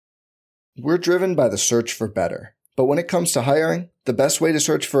We're driven by the search for better. But when it comes to hiring, the best way to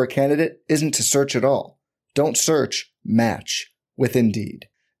search for a candidate isn't to search at all. Don't search, match with Indeed.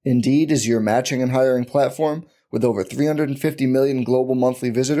 Indeed is your matching and hiring platform with over 350 million global monthly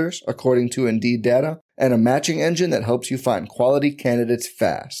visitors, according to Indeed data, and a matching engine that helps you find quality candidates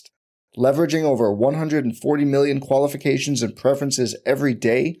fast. Leveraging over 140 million qualifications and preferences every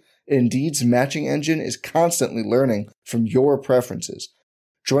day, Indeed's matching engine is constantly learning from your preferences.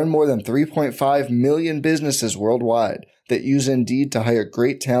 Join more than 3.5 million businesses worldwide that use Indeed to hire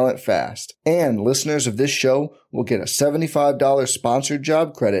great talent fast. And listeners of this show will get a $75 sponsored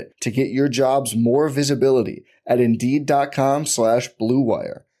job credit to get your jobs more visibility at Indeed.com/Blue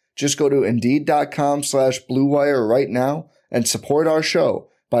Wire. Just go to Indeed.com/Blue Wire right now and support our show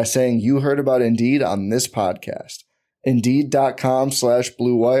by saying you heard about Indeed on this podcast.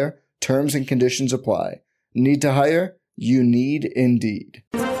 Indeed.com/Blue Wire. Terms and conditions apply. Need to hire? You need Indeed.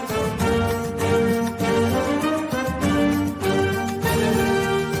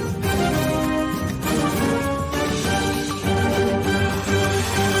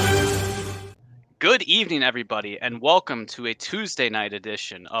 Good evening, everybody, and welcome to a Tuesday night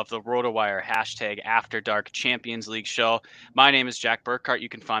edition of the RotoWire #After Dark Champions League show. My name is Jack Burkhart. You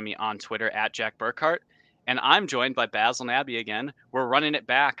can find me on Twitter at Jack Burkhart. And I'm joined by Basil and Abby again. We're running it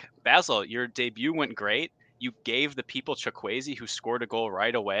back. Basil, your debut went great. You gave the people Chukwueze, who scored a goal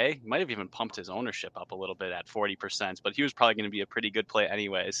right away. He might have even pumped his ownership up a little bit at 40%, but he was probably going to be a pretty good play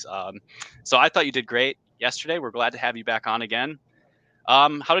anyways. So I thought you did great yesterday. We're glad to have you back on again.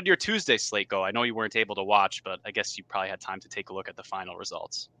 How did your Tuesday slate go? I know you weren't able to watch, but I guess you probably had time to take a look at the final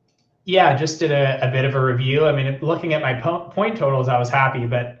results. Yeah, just did a bit of a review. I mean, looking at my point totals, I was happy,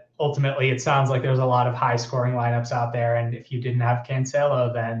 but ultimately it sounds like there's a lot of high scoring lineups out there. And if you didn't have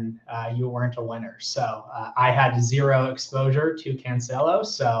Cancelo, then you weren't a winner. So I had zero exposure to Cancelo.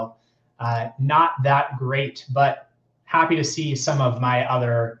 So not that great, but happy to see some of my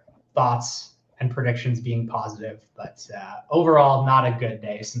other thoughts and predictions being positive, but overall, not a good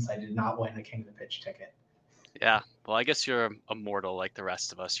day since I did not win a King of the Pitch ticket. Yeah, well, I guess you're a mortal like the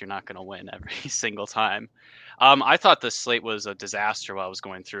rest of us. You're not going to win every single time. I thought the slate was a disaster while I was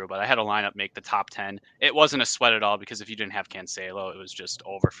going through, but I had a lineup make the top 10. It wasn't a sweat at all because if you didn't have Cancelo, it was just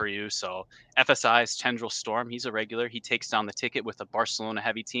over for you. So FSI's Tendril Storm, he's a regular. He takes down the ticket with a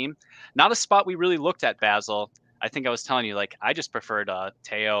Barcelona-heavy team. Not a spot we really looked at, Basil. I think I was telling you, I just preferred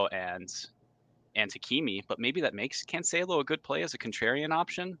Teo and Hakimi, but maybe that makes Cancelo a good play as a contrarian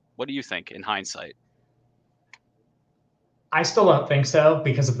option. What do you think in hindsight? I still don't think so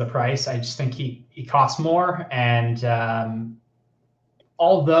because of the price. I just think he costs more. And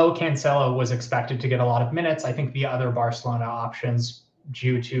although Cancelo was expected to get a lot of minutes, I think the other Barcelona options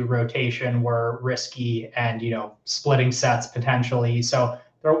due to rotation were risky and, splitting sets potentially. So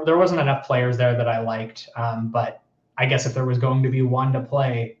there wasn't enough players there that I liked. But I guess if there was going to be one to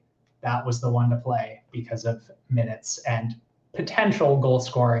play, that was the one to play because of minutes and potential goal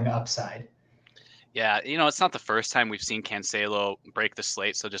scoring upside. Yeah, it's not the first time we've seen Cancelo break the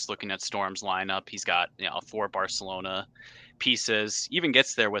slate. So just looking at Storm's lineup, he's got 4 Barcelona pieces, even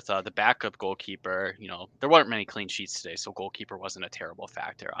gets there with the backup goalkeeper. There weren't many clean sheets today, so goalkeeper wasn't a terrible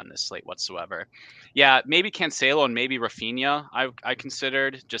factor on this slate whatsoever. Yeah, maybe Cancelo and maybe Rafinha I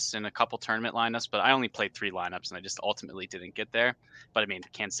considered just in a couple tournament lineups, but I only played 3 lineups and I just ultimately didn't get there. But I mean,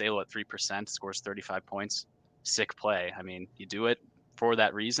 Cancelo at 3% scores 35 points, sick play. I mean, you do it for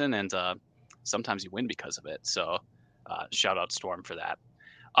that reason, and sometimes you win because of it. So shout out Storm for that.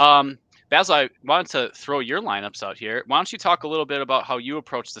 Basil, I wanted to throw your lineups out here. Why don't you talk a little bit about how you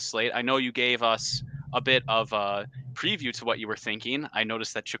approached the slate? I know you gave us a bit of a preview to what you were thinking. I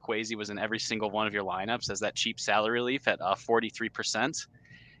noticed that Chukwueze was in every single one of your lineups as that cheap salary relief at 43%.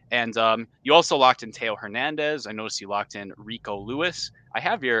 And you also locked in Teo Hernandez. I noticed you locked in Rico Lewis. I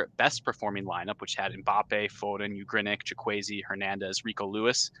have your best performing lineup, which had Mbappe, Foden, Ugrinik, Chukwueze, Hernandez, Rico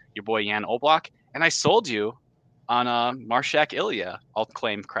Lewis, your boy Jan Oblak. And I sold you on Marshak Ilya. I'll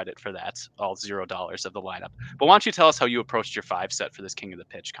claim credit for that, all $0 of the lineup. But why don't you tell us how you approached your 5 set for this King of the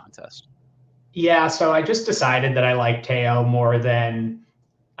Pitch contest? Yeah, so I just decided that I like Teo more than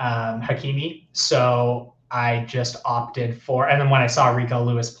Hakimi. So I just opted for, and then when I saw Rico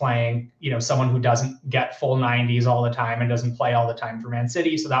Lewis playing, someone who doesn't get full 90s all the time and doesn't play all the time for Man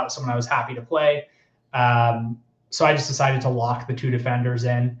City. So that was someone I was happy to play. So I just decided to lock the 2 defenders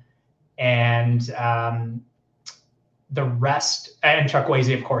in, and the rest, and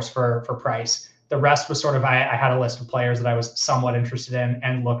Chukwueze, of course, for price. The rest was sort of, I had a list of players that I was somewhat interested in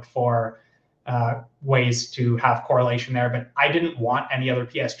and looked for ways to have correlation there, but I didn't want any other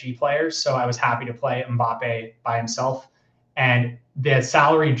PSG players, so I was happy to play Mbappe by himself. And the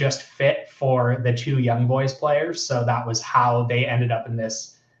salary just fit for the two young boys players. So that was how they ended up in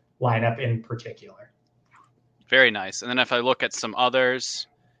this lineup in particular. Very nice. And then if I look at some others,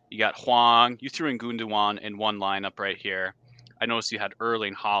 you got Huang. You threw in Gundogan in one lineup right here. I noticed you had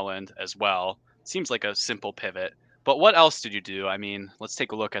Erling Haaland as well. Seems like a simple pivot. But what else did you do? I mean, let's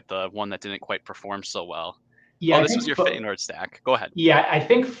take a look at the one that didn't quite perform so well. Yeah, Oh, this was your Feyenoord stack. Go ahead. Yeah, I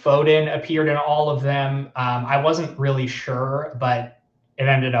think Foden appeared in all of them. I wasn't really sure, but it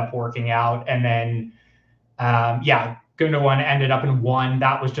ended up working out. And then, Gundogan ended up in one.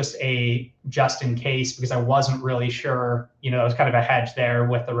 That was just in case because I wasn't really sure. It was kind of a hedge there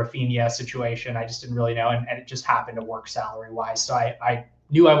with the Rafinha situation. I just didn't really know, and it just happened to work salary wise. So I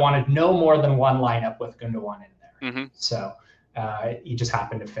knew I wanted no more than one lineup with Gundogan in there. Mm-hmm. So he just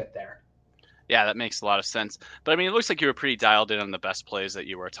happened to fit there. Yeah, that makes a lot of sense. But I mean, it looks like you were pretty dialed in on the best plays that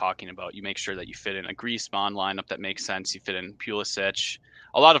you were talking about. You make sure that you fit in a Griezmann lineup that makes sense. You fit in Pulisic,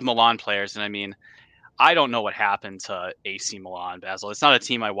 a lot of Milan players. And I mean, I don't know what happened to AC Milan, Basil. It's not a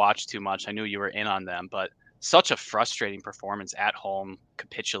team I watch too much. I knew you were in on them, but such a frustrating performance at home,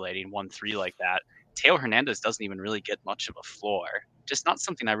 capitulating 1-3 like that. Teo Hernandez doesn't even really get much of a floor. Just not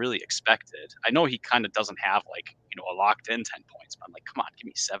something I really expected. I know he kind of doesn't have a locked in 10 points, but I'm like, come on, give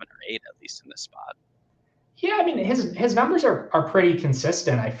me 7 or 8 at least in this spot. Yeah, I mean his numbers are pretty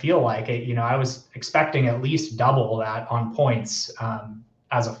consistent. I feel like it. I was expecting at least double that on points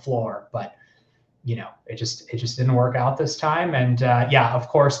as a floor, but it just didn't work out this time. And of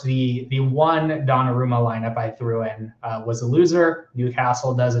course the one Donnarumma lineup I threw in was a loser.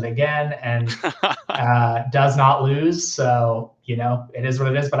 Newcastle does it again and does not lose. So it is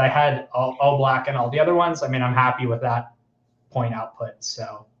what it is. But I had all black and all the other ones. I mean, I'm happy with that point output.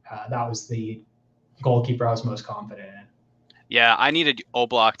 So that was the goalkeeper I was most confident in. Yeah, I needed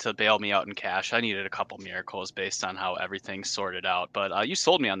Oblak to bail me out in cash. I needed a couple miracles based on how everything sorted out. But you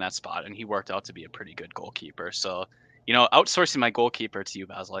sold me on that spot, and he worked out to be a pretty good goalkeeper. So, outsourcing my goalkeeper to you,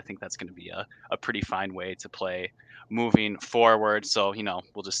 Basil, I think that's going to be a pretty fine way to play moving forward. So,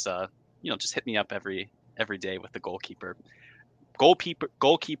 we'll just just hit me up every day with the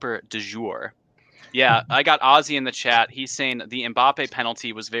goalkeeper du jour. Yeah, I got Ozzy in the chat. He's saying the Mbappe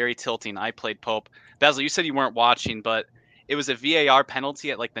penalty was very tilting. I played Pope. Basil, you said you weren't watching, but it was a VAR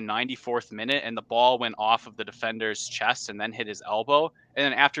penalty at like the 94th minute, and the ball went off of the defender's chest and then hit his elbow. And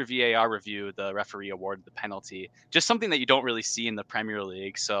then after VAR review, the referee awarded the penalty. Just something that you don't really see in the Premier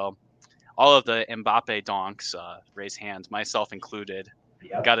League. So all of the Mbappe donks raise hands, myself included.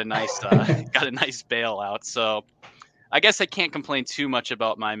 Yep. Got a nice bailout. So I guess I can't complain too much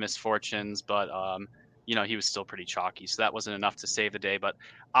about my misfortunes, but he was still pretty chalky, so that wasn't enough to save the day. But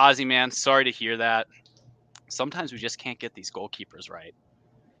Ozzy, man, sorry to hear that. Sometimes we just can't get these goalkeepers right.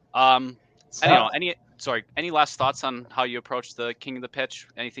 Any last thoughts on how you approach the king of the pitch?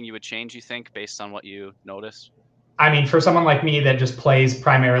 Anything you would change, you think, based on what you noticed? I mean, for someone like me that just plays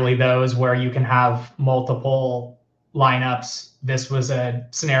primarily those where you can have multiple lineups, this was a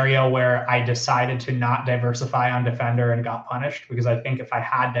scenario where I decided to not diversify on defender and got punished because I think if I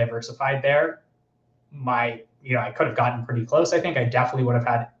had diversified there, I could have gotten pretty close. I think I definitely would have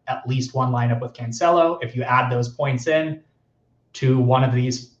had at least one lineup with Cancelo. If you add those points in to one of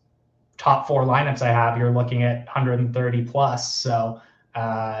these top 4 lineups I have, you're looking at 130 plus. So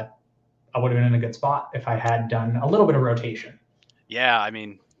I would have been in a good spot if I had done a little bit of rotation. Yeah, I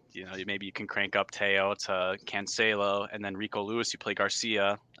mean, maybe you can crank up Teo to Cancelo, and then Rico Lewis, you play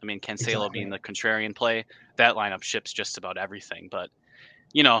Garcia. I mean, Cancelo being the contrarian play, that lineup ships just about everything. But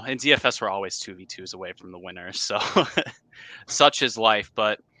in DFS, we're always 2v2s away from the winner. So such is life.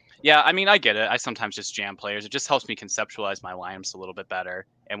 But yeah, I mean, I get it. I sometimes just jam players. It just helps me conceptualize my lineups a little bit better.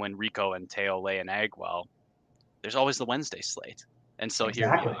 And when Rico and Teo lay an egg, well, there's always the Wednesday slate. And so Here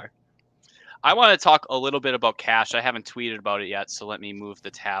we are. I want to talk a little bit about cash. I haven't tweeted about it yet, so let me move the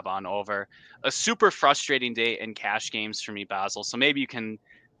tab on over. A super frustrating day in cash games for me, Basil. So maybe you can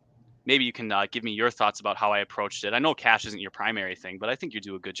give me your thoughts about how I approached it. I know cash isn't your primary thing, but I think you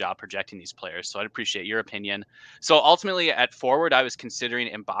do a good job projecting these players, so I'd appreciate your opinion. So ultimately, at forward, I was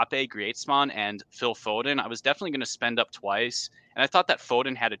considering Mbappe, Griezmann, and Phil Foden. I was definitely going to spend up twice, and I thought that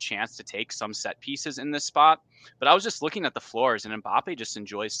Foden had a chance to take some set pieces in this spot. But I was just looking at the floors, and Mbappe just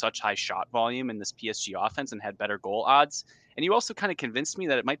enjoys such high shot volume in this PSG offense and had better goal odds. And you also kind of convinced me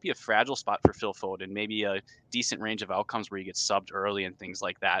that it might be a fragile spot for Phil Foden, maybe a decent range of outcomes where he gets subbed early and things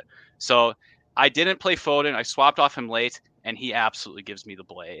like that. So I didn't play Foden. I swapped off him late, and he absolutely gives me the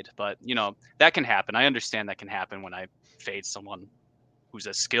blade. But, that can happen. I understand that can happen when I fade someone who's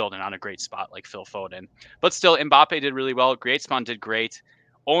as skilled and on a great spot like Phil Foden. But still, Mbappe did really well. Griezmann did great.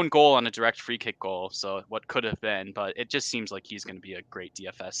 own goal on a direct free kick goal. So what could have been, but it just seems like he's going to be a great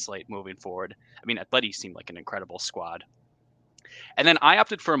DFS slate moving forward. I mean, Atleti seemed like an incredible squad. And then I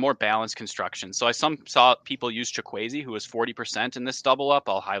opted for a more balanced construction. So I saw people use Chukwueze, who was 40% in this double up.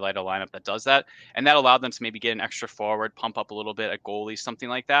 I'll highlight a lineup that does that. And that allowed them to maybe get an extra forward, pump up a little bit at goalie, something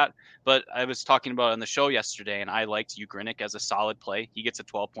like that. But I was talking about it on the show yesterday, and I liked Ugrinik as a solid play. He gets a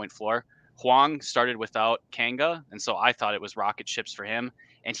 12-point floor. Huang started without Kanga, and so I thought it was rocket ships for him.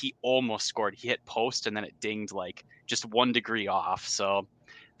 And he almost scored. He hit post, and then it dinged like just 1 degree off. So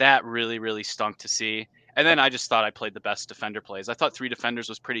that really, really stunk to see. And then I just thought I played the best defender plays. I thought 3 defenders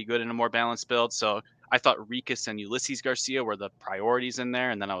was pretty good in a more balanced build. So I thought Rikus and Ulysses Garcia were the priorities in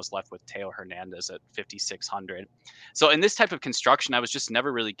there. And then I was left with Teo Hernandez at 5,600. So in this type of construction, I was just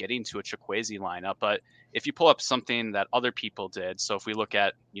never really getting to a Chukwueze lineup. But if you pull up something that other people did, so if we look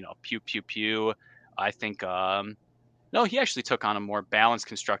at, Pew Pew Pew, I think, no, he actually took on a more balanced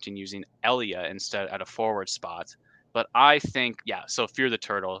construction using Elia instead at a forward spot. But I think, so Fear the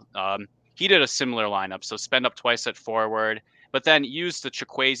Turtle. He did a similar lineup, so spend up twice at forward, but then use the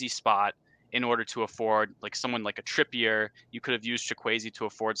Chukwueze spot in order to afford like someone like a Trippier. You could have used Chukwueze to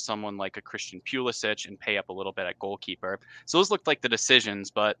afford someone like a Christian Pulisic and pay up a little bit at goalkeeper. So those looked like the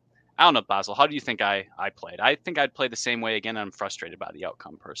decisions, but I don't know, Basil, how do you think I played? I think I'd play the same way again. I'm frustrated by the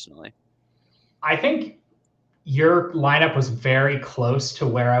outcome personally. I think your lineup was very close to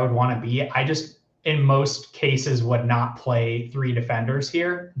where I would want to be. I just, in most cases, would not play 3 defenders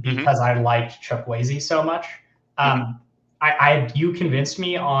here because I liked Chukwueze so much. You convinced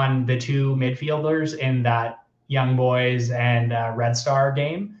me on the 2 midfielders in that Young Boys and Red Star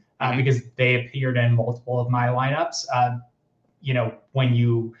game because they appeared in multiple of my lineups. When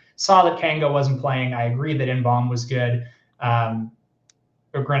you saw that Kanga wasn't playing, I agree that Inbom was good.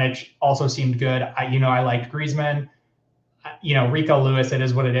 Greenwich also seemed good. I liked Griezmann. Rico Lewis, it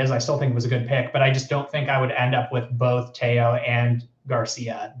is what it is. I still think it was a good pick, but I just don't think I would end up with both Teo and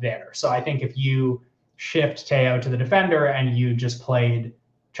Garcia there. So I think if you shift Teo to the defender and you just played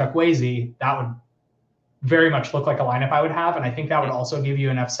Chukwueze, that would very much look like a lineup I would have. And I think that would also give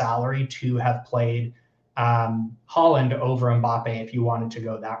you enough salary to have played Holland over Mbappe if you wanted to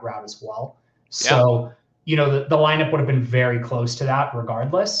go that route as well. So, the lineup would have been very close to that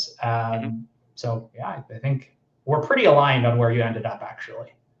regardless. So, I think we're pretty aligned on where you ended up,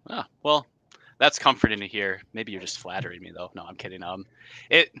 actually. Well, that's comforting to hear. Maybe you're just flattering me, though. No, I'm kidding.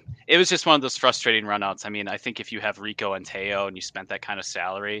 It was just one of those frustrating runouts. I mean, I think if you have Rico and Teo and you spent that kind of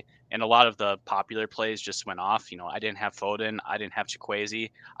salary, and a lot of the popular plays just went off. I didn't have Foden. I didn't have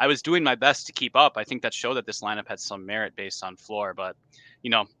Chukwueze. I was doing my best to keep up. I think that showed that this lineup had some merit based on floor, but,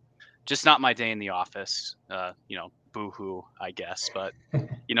 just not my day in the office. Boo-hoo, I guess. But,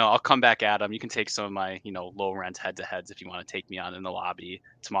 I'll come back at them. You can take some of my, low rent head-to-heads if you want to take me on in the lobby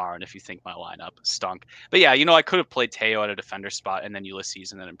tomorrow and if you think my lineup stunk. But, I could have played Teo at a defender spot and then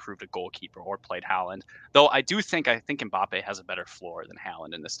Ulysses and then improved a goalkeeper or played Haaland. Though I think Mbappe has a better floor than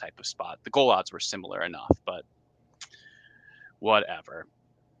Haaland in this type of spot. The goal odds were similar enough, but whatever.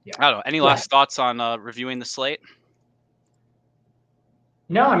 Yeah. I don't know. Any last thoughts on reviewing the slate?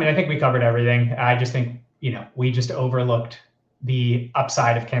 No, I mean, I think we covered everything. I just think, we just overlooked the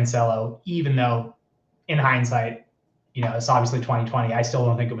upside of Cancelo, even though in hindsight, it's obviously 2020. I still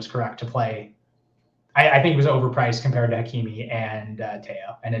don't think it was correct to play. I think it was overpriced compared to Hakimi and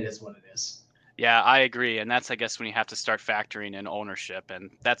Teo, and it is what it is. Yeah, I agree. And that's, I guess, when you have to start factoring in ownership. And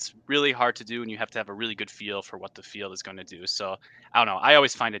that's really hard to do, and you have to have a really good feel for what the field is going to do. So, I don't know. I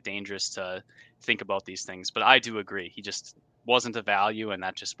always find it dangerous to think about these things. But I do agree. He just wasn't a value, and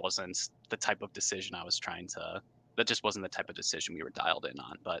that just wasn't the type of decision that just wasn't the type of decision we were dialed in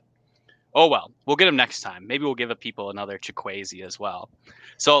on. But oh well, we'll get him next time. Maybe we'll give people another Chukwueze as well.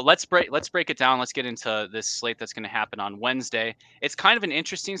 So let's break it down. Let's get into this slate that's going to happen on Wednesday. It's kind of an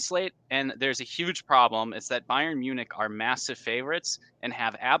interesting slate, and there's a huge problem. It's that Bayern Munich are massive favorites and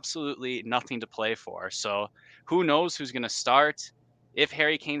have absolutely nothing to play for. So who knows who's going to start? If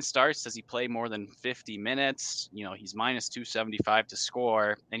Harry Kane starts, does he play more than 50 minutes? He's minus 275 to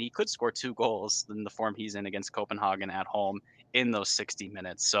score, and he could score 2 goals in the form he's in against Copenhagen at home in those 60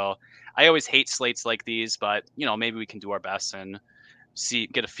 minutes. So I always hate slates like these, but, maybe we can do our best and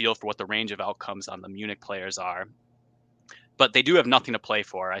get a feel for what the range of outcomes on the Munich players are. But they do have nothing to play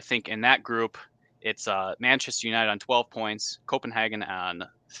for. I think in that group, it's Manchester United on 12 points, Copenhagen on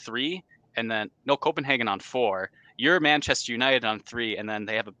 3, Copenhagen on 4. You're Manchester United on 3, and then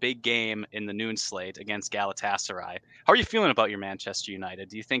they have a big game in the noon slate against Galatasaray. How are you feeling about your Manchester United?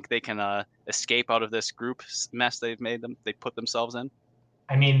 Do you think they can escape out of this group mess they put themselves in?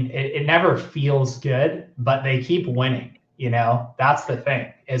 I mean, it never feels good, but they keep winning. That's the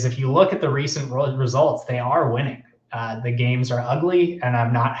thing, is if you look at the recent results, they are winning. The games are ugly, and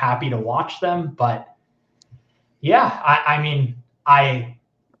I'm not happy to watch them. But yeah, I mean, I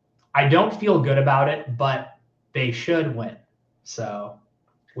don't feel good about it, but they should win. So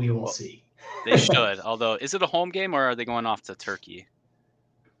we will see. They should. Although, is it a home game or are they going off to Turkey?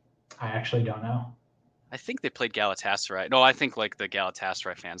 I actually don't know. I think they played Galatasaray. No, I think like the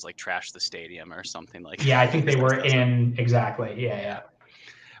Galatasaray fans like trashed the stadium or something like. Yeah, I think they were in exactly. Yeah.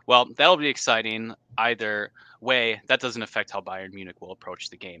 Well, that'll be exciting either way. That doesn't affect how Bayern Munich will approach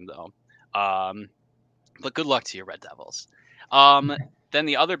the game, though. But good luck to your Red Devils. Then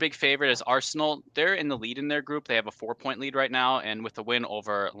the other big favorite is Arsenal. They're in the lead in their group. They have a 4-point lead right now, and with the win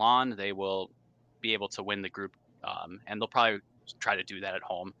over Lyon, they will be able to win the group, and they'll probably try to do that at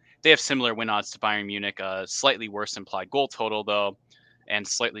home. They have similar win odds to Bayern Munich, slightly worse implied goal total, though, and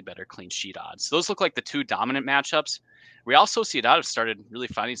slightly better clean sheet odds. So those look like the two dominant matchups. Real Sociedad have started really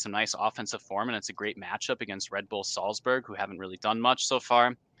finding some nice offensive form, and it's a great matchup against Red Bull Salzburg, who haven't really done much so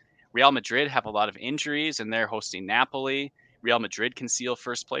far. Real Madrid have a lot of injuries, and they're hosting Napoli. Real Madrid can seal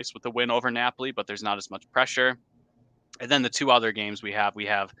first place with a win over Napoli, but there's not as much pressure. And then the two other games we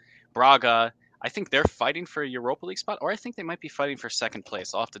have Braga. I think they're fighting for a Europa League spot, or I think they might be fighting for second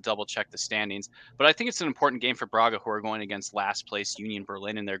place. I'll have to double check the standings. But I think it's an important game for Braga, who are going against last place Union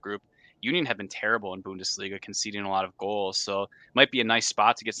Berlin in their group. Union have been terrible in Bundesliga, conceding a lot of goals. So it might be a nice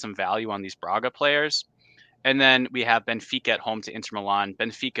spot to get some value on these Braga players. And then we have Benfica at home to Inter Milan.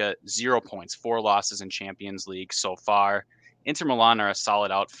 Benfica, 0 points, 4 losses in Champions League so far. Inter Milan are a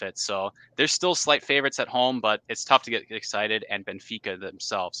solid outfit, so they're still slight favorites at home, but it's tough to get excited, and Benfica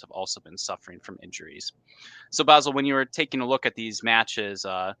themselves have also been suffering from injuries. So, Basil, when you were taking a look at these matches,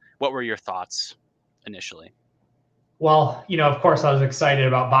 what were your thoughts initially? Well, of course, I was excited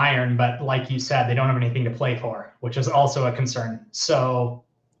about Bayern, but like you said, they don't have anything to play for, which is also a concern. So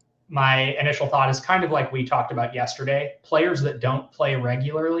my initial thought is kind of like we talked about yesterday. Players that don't play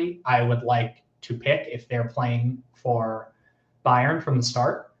regularly, I would like to pick if they're playing for Bayern from the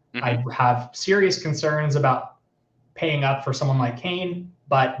start. Mm-hmm. I have serious concerns about paying up for someone like Kane,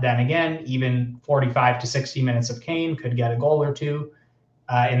 but then again, even 45 to 60 minutes of Kane could get a goal or two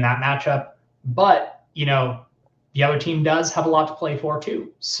in that matchup. But, the other team does have a lot to play for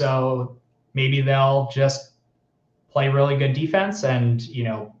too. So maybe they'll just play really good defense and,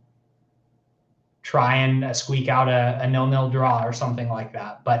 try and squeak out a 0-0 draw or something like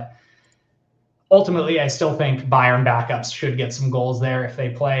that. But ultimately, I still think Bayern backups should get some goals there if they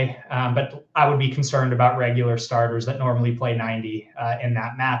play. But I would be concerned about regular starters that normally play 90 in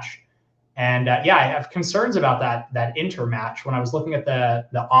that match. And I have concerns about that Inter match. When I was looking at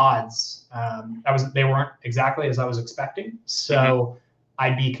the odds, they weren't exactly as I was expecting. So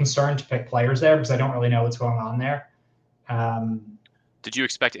I'd be concerned to pick players there because I don't really know what's going on there. Did you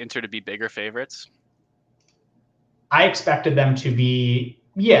expect Inter to be bigger favorites? I expected them to be,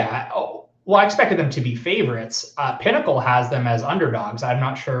 I expected them to be favorites. Pinnacle has them as underdogs. I'm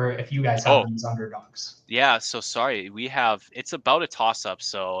not sure if you guys have them as underdogs. Yeah, so sorry. It's about a toss-up,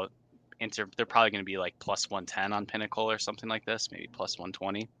 so Inter, they're probably going to be like plus 110 on Pinnacle or something like this, maybe plus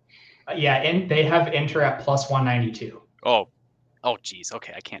 120. And they have Inter at plus 192. Oh, geez.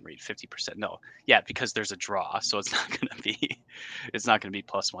 Okay, I can't read 50%. No, yeah, because there's a draw, so it's not going to be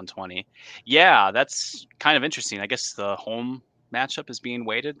plus 120. Yeah, that's kind of interesting. I guess the home matchup is being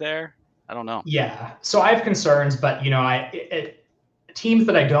weighted there. I don't know. Yeah, so I have concerns, but teams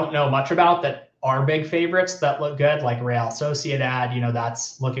that I don't know much about that are big favorites that look good, like Real Sociedad,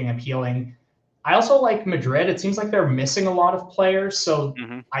 that's looking appealing. I also like Madrid. It seems like they're missing a lot of players, so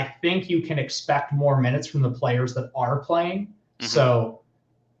I think you can expect more minutes from the players that are playing. So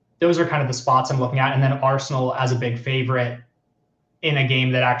those are kind of the spots I'm looking at. And then Arsenal as a big favorite in a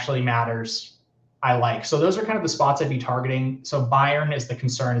game that actually matters, I like. So those are kind of the spots I'd be targeting. So Bayern is the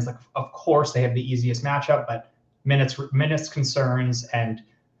concern. Is like, of course, they have the easiest matchup, but minutes concerns and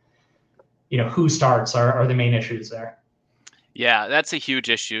who starts are the main issues there. Yeah, that's a huge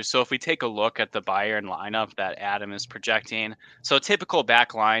issue. So if we take a look at the Bayern lineup that Adam is projecting, so typical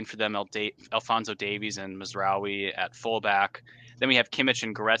back line for them, Alphonso Davies and Mazraoui at fullback. Then we have Kimmich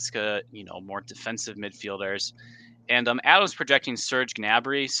and Goretzka, more defensive midfielders. And Adam's projecting Serge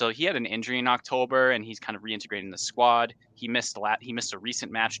Gnabry. So he had an injury in October, and he's kind of reintegrating the squad. He missed a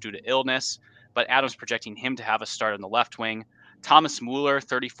recent match due to illness, but Adam's projecting him to have a start on the left wing. Thomas Muller,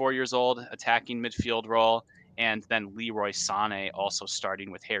 34 years old, attacking midfield role. And then Leroy Sané also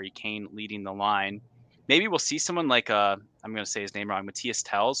starting with Harry Kane leading the line. maybe we'll see someone like I'm going to say his name wrong, Matthias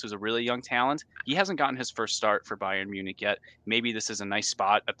Tells, who's a really young talent. He hasn't gotten his first start for Bayern Munich yet. Maybe this is a nice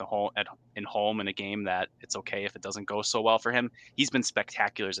spot at the home in a game that it's okay if it doesn't go so well for him. He's been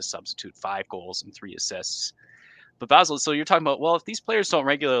spectacular as a substitute, 5 goals and 3 assists. But Basil, so you're talking about, well, if these players don't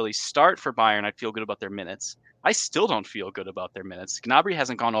regularly start for Bayern, I'd feel good about their minutes. I still don't feel good about their minutes. Gnabry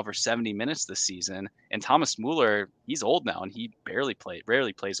hasn't gone over 70 minutes this season, and Thomas Muller, he's old now, and he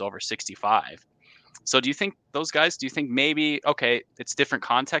rarely plays over 65. So do you think those guys, maybe, okay, it's different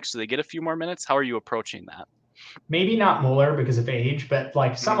context, so they get a few more minutes? How are you approaching that? Maybe not Muller because of age, but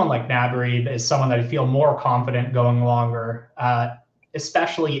like someone like Gnabry is someone that I feel more confident going longer,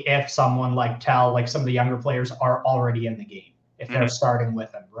 especially if someone like Tell, like some of the younger players are already in the game, if they're starting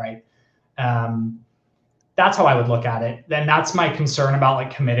with him, right? That's how I would look at it. Then that's my concern about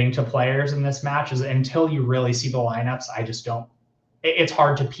like committing to players in this match is until you really see the lineups, I just don't. It's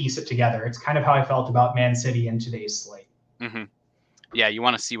hard to piece it together. It's kind of how I felt about Man City in today's slate. Mm-hmm. Yeah, you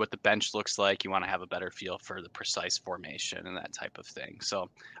want to see what the bench looks like. You want to have a better feel for the precise formation and that type of thing. So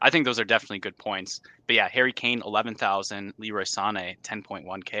I think those are definitely good points. But yeah, Harry Kane, 11,000, Leroy Sané,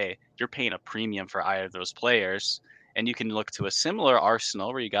 10.1K. You're paying a premium for either of those players. And you can look to a similar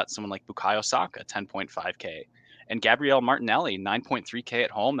arsenal where you got someone like Bukayo Saka, 10.5K. And Gabriel Martinelli, 9.3K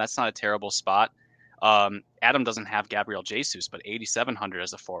at home. That's not a terrible spot. Adam doesn't have Gabriel Jesus, but 8,700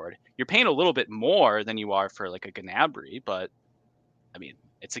 as a forward. You're paying a little bit more than you are for like a Gnabry, but I mean,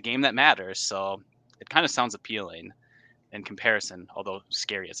 it's a game that matters, so it kind of sounds appealing in comparison, although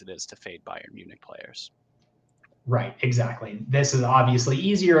scary as it is to fade Bayern Munich players. Right, exactly. This is obviously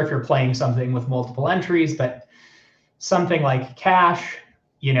easier if you're playing something with multiple entries, but something like cash,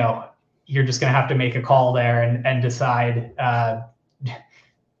 you're just going to have to make a call there and decide,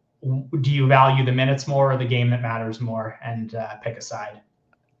 do you value the minutes more or the game that matters more, and pick a side.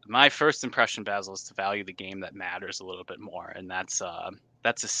 My first impression, Basil, is to value the game that matters a little bit more, and that's a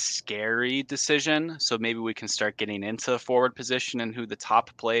scary decision. So maybe we can start getting into forward position and who the top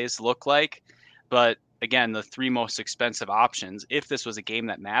plays look like. But again, the 3 most expensive options, if this was a game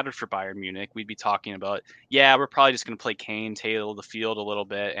that mattered for Bayern Munich, we'd be talking about, yeah, we're probably just going to play Kane, tail the field a little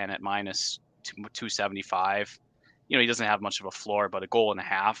bit, and at minus 275, he doesn't have much of a floor, but a goal and a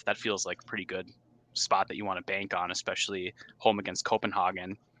half, that feels like a pretty good spot that you want to bank on, especially home against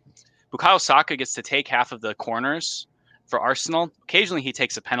Copenhagen. Bukayo Saka gets to take half of the corners for Arsenal. Occasionally he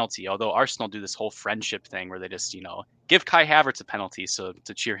takes a penalty, although Arsenal do this whole friendship thing where they just, give Kai Havertz a penalty so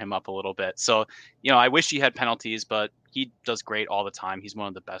to cheer him up a little bit. So, I wish he had penalties, but he does great all the time. He's one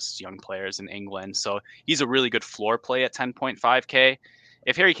of the best young players in England. So he's a really good floor play at 10.5K.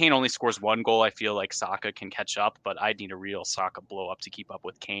 If Harry Kane only scores 1 goal, I feel like Saka can catch up, but I'd need a real Saka blow up to keep up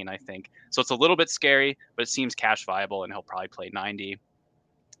with Kane, I think. So it's a little bit scary, but it seems cash viable, and he'll probably play 90.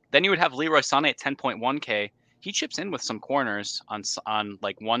 Then you would have Leroy Sané at 10.1K. He chips in with some corners on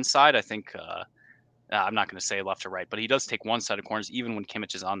like one side. I think I'm not going to say left or right, but he does take one side of corners even when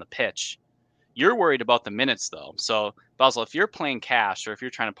Kimmich is on the pitch. You're worried about the minutes though. So Basil, if you're playing cash or if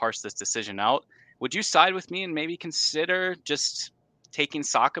you're trying to parse this decision out, would you side with me and maybe consider just taking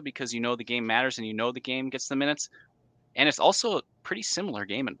Saka because the game matters and the game gets the minutes? And it's also a pretty similar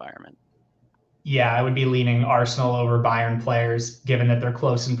game environment. Yeah, I would be leaning Arsenal over Bayern players, given that they're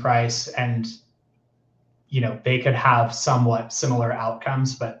close in price and, they could have somewhat similar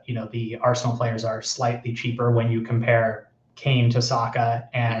outcomes, but, the Arsenal players are slightly cheaper when you compare Kane to Saka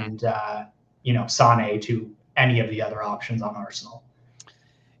and, Sané to any of the other options on Arsenal.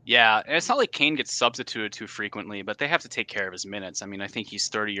 Yeah, and it's not like Kane gets substituted too frequently, but they have to take care of his minutes. I mean, I think he's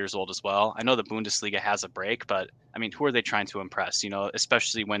 30 years old as well. I know the Bundesliga has a break, but I mean, who are they trying to impress?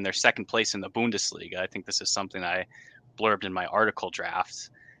 Especially when they're second place in the Bundesliga. I think this is something I blurbed in my article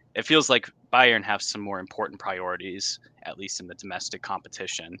draft. It feels like Bayern have some more important priorities, at least in the domestic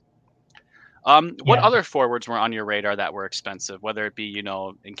competition. What other forwards were on your radar that were expensive, whether it be,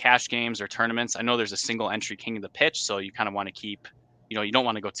 in cash games or tournaments? I know there's a single entry king of the pitch, so you kind of want to keep you don't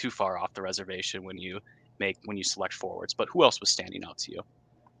want to go too far off the reservation when you select forwards, but who else was standing out to you?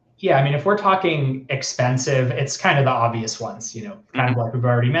 Yeah, I mean, if we're talking expensive, it's kind of the obvious ones, kind of like we've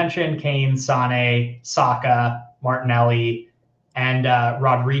already mentioned, Kane, Sané, Saka, Martinelli, and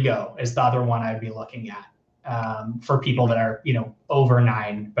Rodrigo is the other one I'd be looking at for people that are, over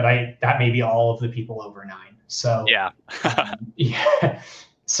 9, but that may be all of the people over 9. So yeah. Yeah.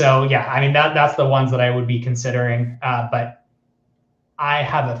 So yeah, I mean, that's the ones that I would be considering, but I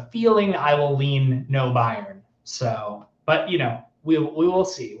have a feeling I will lean no Bayern. So, but we will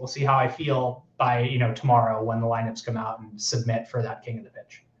see. We'll see how I feel by tomorrow when the lineups come out and submit for that king of the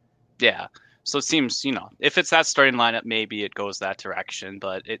pitch. Yeah. So it seems, if it's that starting lineup, maybe it goes that direction.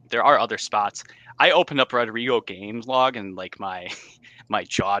 But there are other spots. I opened up Rodrigo games log and like my my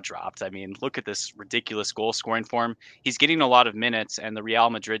jaw dropped. I mean, look at this ridiculous goal scoring form. He's getting a lot of minutes, and the Real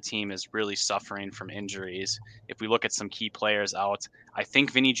Madrid team is really suffering from injuries. If we look at some key players out, I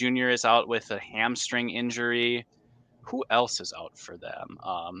think Vinny Jr. is out with a hamstring injury. Who else is out for them?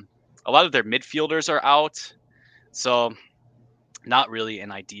 A lot of their midfielders are out, so not really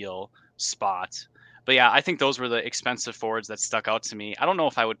an ideal spot. But yeah, I think those were the expensive forwards that stuck out to me. I don't know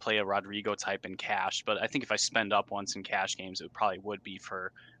if I would play a Rodrigo type in cash, but I think if I spend up once in cash games, it probably would be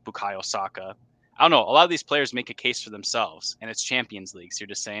for Bukayo Saka. I don't know. A lot of these players make a case for themselves, and it's Champions League. So you're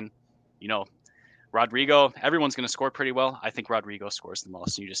just saying, Rodrigo, everyone's going to score pretty well. I think Rodrigo scores the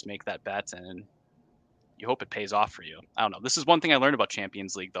most. So you just make that bet, and you hope it pays off for you. I don't know. This is one thing I learned about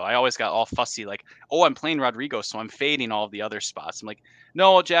Champions League, though. I always got all fussy, like, oh, I'm playing Rodrigo, so I'm fading all of the other spots. I'm like,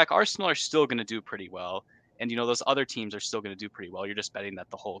 no, Jack, Arsenal are still going to do pretty well. And, those other teams are still going to do pretty well. You're just betting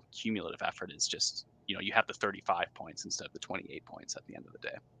that the whole cumulative effort is just, you have the 35 points instead of the 28 points at the end of the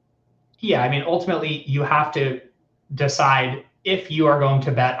day. Yeah, I mean, ultimately, you have to decide if you are going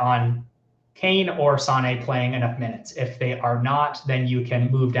to bet on Kane or Sané playing enough minutes. If they are not, then you can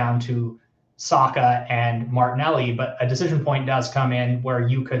move down to Saka and Martinelli, but a decision point does come in where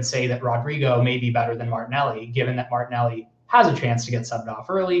you could say that Rodrigo may be better than Martinelli, given that Martinelli has a chance to get subbed off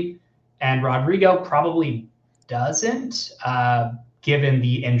early, and Rodrigo probably doesn't, given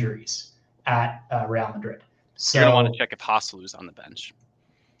the injuries at Real Madrid. So you're going to want to check if Josselu's on the bench.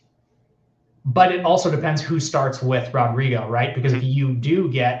 But it also depends who starts with Rodrigo, right? Because if you do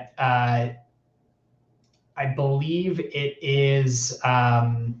get, I believe it is...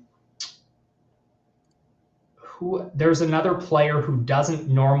 there's another player who doesn't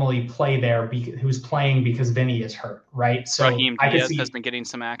normally play there who's playing because Vinny is hurt, right? So Raheem Diaz has been getting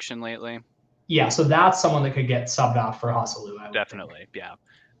some action lately. Yeah, so that's someone that could get subbed off for Joselu. Definitely, yeah.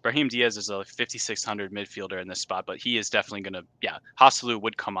 Raheem Diaz is a 5,600 midfielder in this spot, but he is definitely going to, Joselu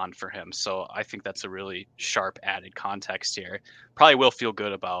would come on for him. So I think that's a really sharp added context here. Probably will feel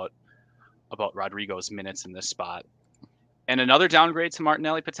good about Rodrigo's minutes in this spot. And another downgrade to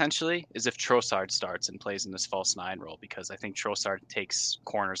Martinelli potentially is if Trossard starts and plays in this false nine role, because I think Trossard takes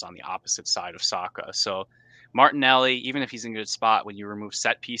corners on the opposite side of Saka. So Martinelli, even if he's in a good spot, when you remove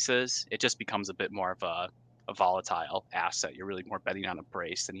set pieces, it just becomes a bit more of a volatile asset. You're really more betting on a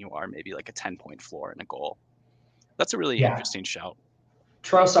brace than you are maybe like a 10-point floor and a goal. That's a really interesting shout.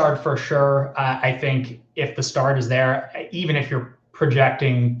 Trossard for sure. I think if the start is there, even if you're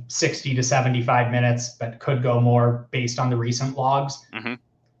projecting 60 to 75 minutes, but could go more based on the recent logs.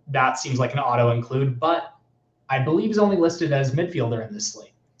 That seems like an auto include, but I believe he's only listed as midfielder in this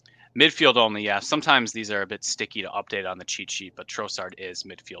slate. Midfield only, yeah. Sometimes these are a bit sticky to update on the cheat sheet, but Trossard is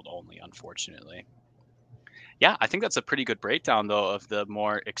midfield only, unfortunately. Yeah, I think that's a pretty good breakdown, though, of the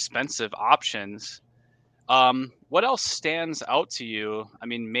more expensive options. What else stands out to you? I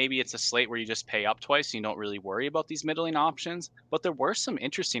mean, maybe it's a slate where you just pay up twice and you don't really worry about these middling options, but there were some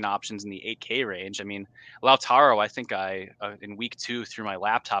interesting options in the 8K range. I mean, Lautaro, I think in week 2 threw my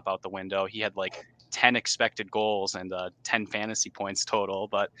laptop out the window. He had like 10 expected goals and 10 fantasy points total,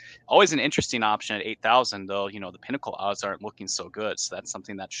 but always an interesting option at 8,000, though, the pinnacle odds aren't looking so good. So that's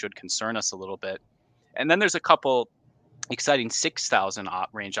something that should concern us a little bit. And then there's a couple exciting 6,000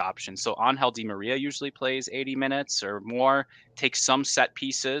 range options. So Angel Di Maria usually plays 80 minutes or more, takes some set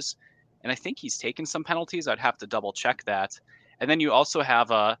pieces, and I think he's taken some penalties. I'd have to double check that. And then you also have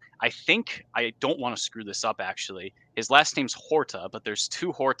I think, I don't want to screw this up actually, his last name's Horta, but there's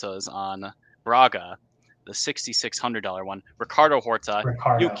 2 Hortas on Braga, the $6,600 one. Ricardo Horta,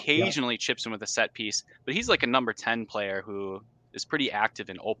 he occasionally chips in with a set piece, but he's like a number 10 player who is pretty active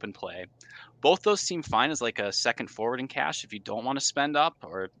in open play. Both those seem fine as like a second forward in cash if you don't want to spend up,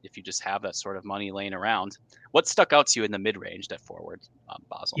 or if you just have that sort of money laying around. What stuck out to you in the mid-range at forward,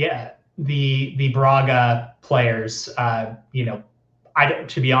 Basil? Yeah, the Braga players, to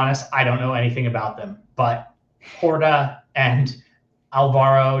be honest, I don't know anything about them, but Horta and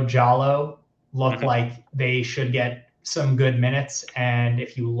Alvaro Jallo look like they should get some good minutes. And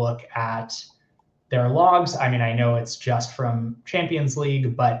if you look at their logs, I mean, I know it's just from Champions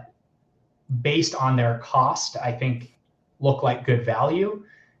League, but based on their cost, I think look like good value.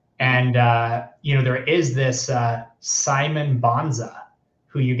 And, there is this Simon Bonza,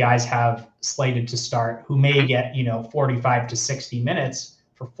 who you guys have slated to start, who may get, 45 to 60 minutes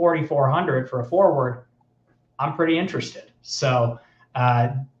for 4,400 for a forward. I'm pretty interested. So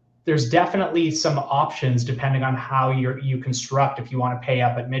there's definitely some options depending on how you construct. If you want to pay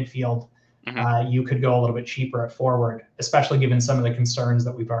up at midfield, you could go a little bit cheaper at forward, especially given some of the concerns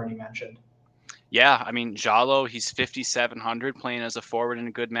that we've already mentioned. Yeah, I mean, Jalo, he's 5,700 playing as a forward in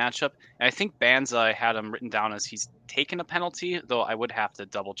a good matchup. And I think Banza, I had him written down as he's taken a penalty, though I would have to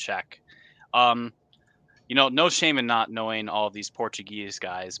double check. Um, no shame in not knowing all of these Portuguese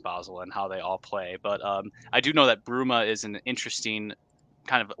guys, Basel, and how they all play. But I do know that Bruma is an interesting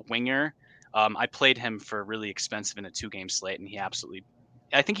kind of winger. I played him for really expensive in a 2-game slate, and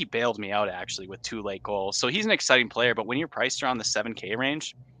I think he bailed me out actually with 2 late goals. So he's an exciting player, but when you're priced around the 7K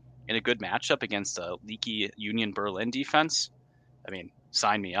range in a good matchup against a leaky Union Berlin defense, I mean,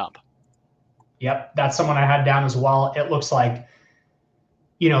 sign me up. Yep, that's someone I had down as well. It looks like,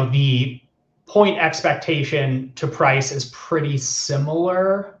 the point expectation to price is pretty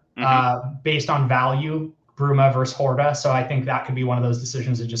similar based on value, Bruma versus Horta. So I think that could be one of those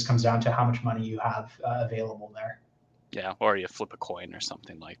decisions that just comes down to how much money you have available there. Yeah, or you flip a coin or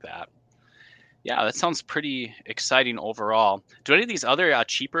something like that. Yeah, that sounds pretty exciting overall. Do any of these other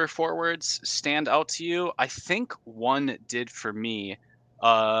cheaper forwards stand out to you? I think one did for me,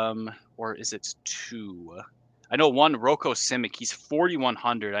 or is it 2? I know one, Roko Simic, he's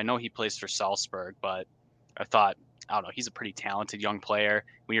 4,100. I know he plays for Salzburg, but I don't know, he's a pretty talented young player.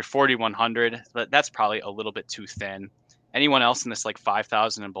 When you're 4,100, but that's probably a little bit too thin. Anyone else in this like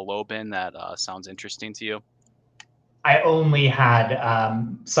 5,000 and below bin that sounds interesting to you? I only had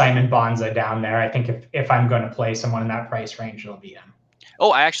Simon Bonza down there. I think if I'm going to play someone in that price range, it'll be him.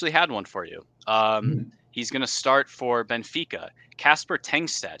 Oh, I actually had one for you. He's going to start for Benfica. Kasper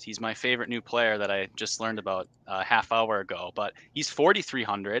Tengstedt. He's my favorite new player that I just learned about a half hour ago. But he's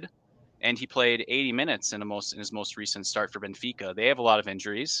 4,300, and he played 80 minutes in his most recent start for Benfica. They have a lot of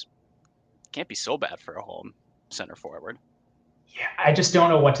injuries. Can't be so bad for a home center forward. Yeah, I just don't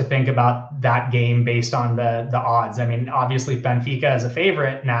know what to think about that game based on the odds. I mean, obviously, if Benfica is a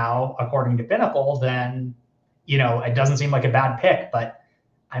favorite now, according to Pinnacle, then, it doesn't seem like a bad pick. But,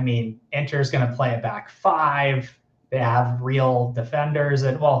 I mean, Inter's going to play a back 5. They have real defenders.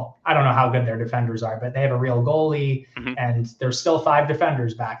 And, well, I don't know how good their defenders are, but they have a real goalie. And there's still 5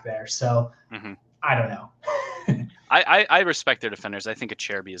 defenders back there. So I don't know. I respect their defenders. I think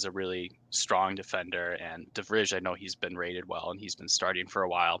Acerbi is a really strong defender, and De Vrij, I know he's been rated well, and he's been starting for a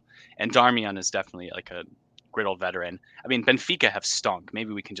while. And Darmian is definitely like a griddled veteran. I mean, Benfica have stunk.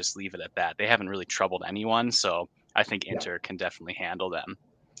 Maybe we can just leave it at that. They haven't really troubled anyone, so I think Inter can definitely handle them.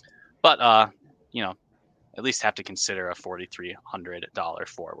 But, at least have to consider a $4,300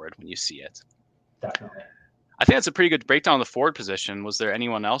 forward when you see it. Definitely. I think that's a pretty good breakdown of the forward position. Was there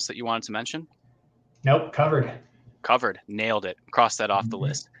anyone else that you wanted to mention? Nope, covered. Nailed it. Cross that off the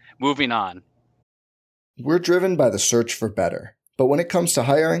list. Moving on. We're driven by the search for better. But when it comes to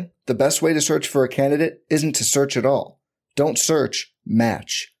hiring, the best way to search for a candidate isn't to search at all. Don't search,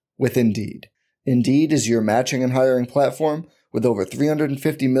 match with Indeed. Indeed is your matching and hiring platform with over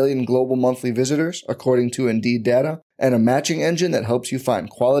 350 million global monthly visitors, according to Indeed data, and a matching engine that helps you find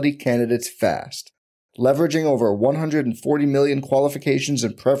quality candidates fast. Leveraging over 140 million qualifications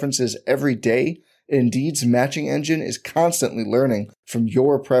and preferences every day, Indeed's matching engine is constantly learning from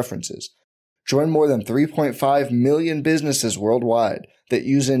your preferences. Join more than 3.5 million businesses worldwide that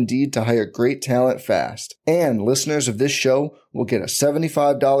use Indeed to hire great talent fast. And listeners of this show will get a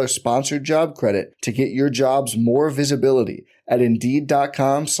 $75 sponsored job credit to get your jobs more visibility at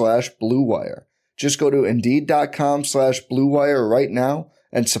Indeed.com/Blue Wire. Just go to Indeed.com/Blue Wire right now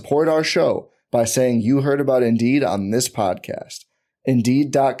and support our show by saying you heard about Indeed on this podcast.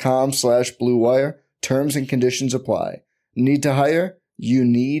 Indeed.com/Blue Wire. Terms and conditions apply. Need to hire? You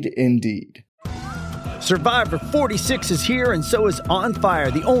need Indeed. Survivor 46 is here, and so is On Fire,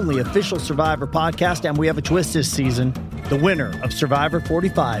 the only official Survivor podcast, and we have a twist this season. The winner of Survivor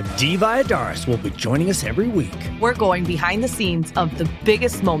 45, Dee Valladares, will be joining us every week. We're going behind the scenes of the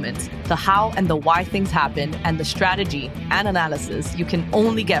biggest moments, the how and the why things happen, and the strategy and analysis you can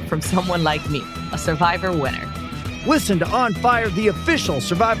only get from someone like me, a Survivor winner. Listen to On Fire, the official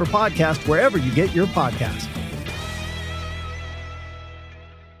Survivor podcast, wherever you get your podcast.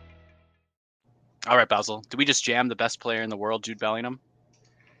 All right, Basil. Do we just jam the best player in the world, Jude Bellingham?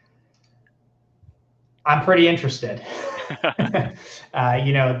 I'm pretty interested.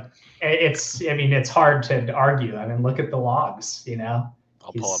 It's hard to argue. I mean, look at the logs, I'll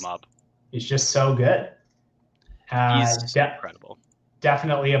pull him up. He's just so good. He's incredible.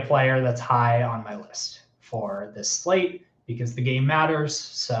 Definitely a player that's high on my list for this slate because the game matters.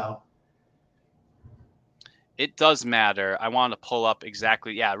 So it does matter. I want to pull up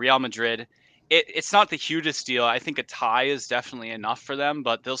exactly. Yeah, Real Madrid. It's not the hugest deal. I think a tie is definitely enough for them,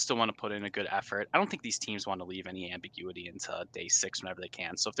 but they'll still want to put in a good effort. I don't think these teams want to leave any ambiguity into day 6 whenever they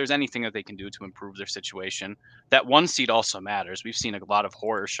can. So if there's anything that they can do to improve their situation, that 1 seed also matters. We've seen a lot of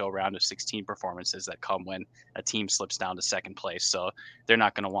horror show round of 16 performances that come when a team slips down to 2nd place. So they're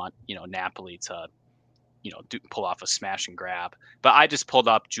not going to want, Napoli to, pull off a smash and grab. But I just pulled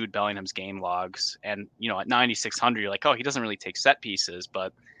up Jude Bellingham's game logs, and, at 9,600, you're like, oh, he doesn't really take set pieces,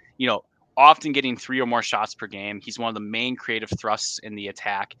 but, often getting 3 or more shots per game. He's one of the main creative thrusts in the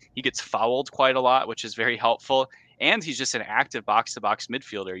attack. He gets fouled quite a lot, which is very helpful. And he's just an active box-to-box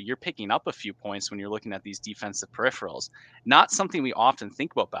midfielder. You're picking up a few points when you're looking at these defensive peripherals. Not something we often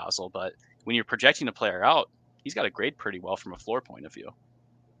think about Basel, but when you're projecting a player out, he's got to grade pretty well from a floor point of view.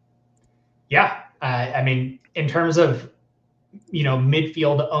 Yeah. I mean, in terms of,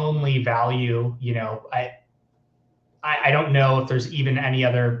 midfield only value, I don't know if there's even any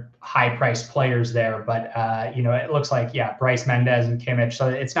other high-priced players there, but it looks like Bryce Mendez and Kimmich. So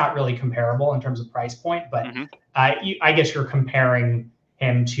it's not really comparable in terms of price point, but I guess you're comparing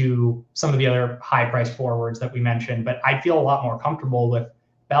him to some of the other high-priced forwards that we mentioned. But I feel a lot more comfortable with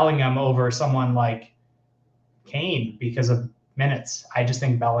Bellingham over someone like Kane because of minutes. I just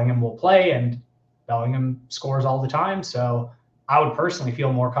think Bellingham will play, and Bellingham scores all the time. So I would personally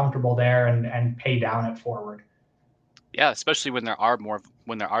feel more comfortable there and pay down at forward. Yeah, especially when there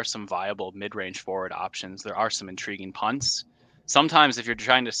are some viable mid-range forward options. There are some intriguing punts. Sometimes if you're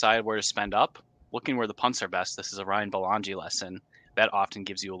trying to decide where to spend up, looking where the punts are best, this is a Ryan Belangi lesson. That often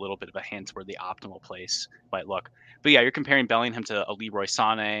gives you a little bit of a hint where the optimal place might look. But yeah, you're comparing Bellingham to a Leroy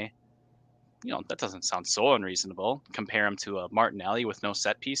Sané. That doesn't sound so unreasonable. Compare him to a Martinelli with no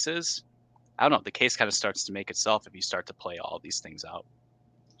set pieces. I don't know. The case kind of starts to make itself if you start to play all these things out.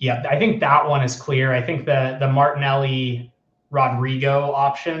 Yeah, I think that one is clear. I think the Martinelli Rodrigo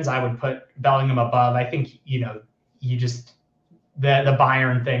options, I would put Bellingham above. I think, you just the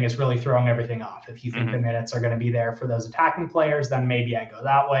Bayern thing is really throwing everything off. If you think the minutes are going to be there for those attacking players, then maybe I go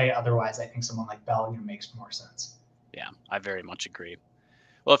that way. Otherwise, I think someone like Bellingham makes more sense. Yeah, I very much agree.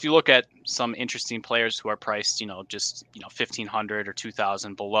 Well, if you look at some interesting players who are priced, just 1,500 or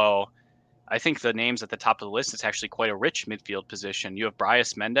 2,000 below, I think the names at the top of the list is actually quite a rich midfield position. You have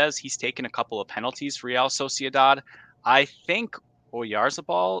Bryce Mendez. He's taken a couple of penalties for Real Sociedad. I think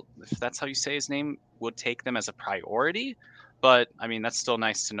Oyarzabal, if that's how you say his name, would take them as a priority. But, I mean, that's still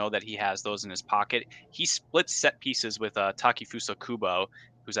nice to know that he has those in his pocket. He splits set pieces with Takifusa Kubo,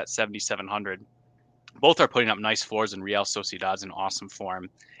 who's at 7,700. Both are putting up nice floors, and Real Sociedad's in awesome form.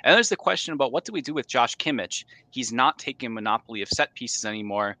 And there's the question about what do we do with Josh Kimmich? He's not taking a monopoly of set pieces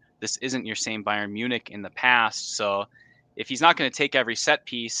anymore. This isn't your same Bayern Munich in the past. So if he's not going to take every set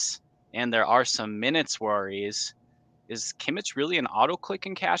piece and there are some minutes worries, is Kimmich really an auto click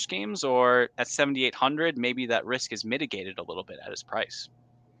in cash games, or at 7,800, maybe that risk is mitigated a little bit at his price?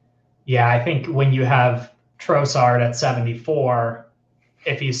 Yeah, I think when you have Trossard at 74,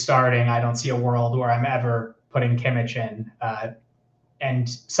 if he's starting, I don't see a world where I'm ever putting Kimmich in. And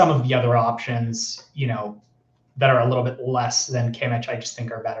some of the other options, that are a little bit less than Kimmich, I just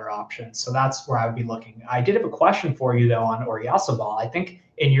think are better options. So that's where I would be looking. I did have a question for you though on Oyarzabal. I think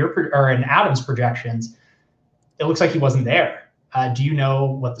in in Adam's projections, it looks like he wasn't there. Do you know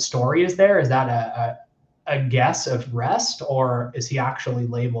what the story is there? Is that a guess of rest, or is he actually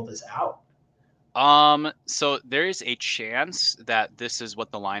labeled as out? So there is a chance that this is what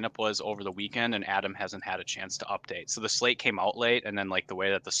the lineup was over the weekend, and Adam hasn't had a chance to update. So the slate came out late, and then the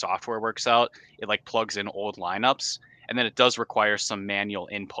way that the software works out, it plugs in old lineups, and then it does require some manual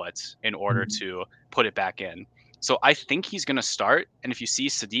input in order to put it back in. So I think he's going to start, and if you see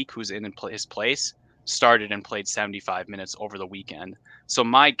Sadiq, who's in his place, started and played 75 minutes over the weekend. So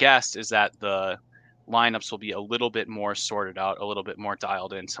my guess is that the lineups will be a little bit more sorted out, a little bit more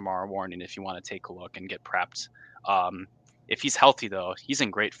dialed in tomorrow morning if you want to take a look and get prepped. If he's healthy, though, he's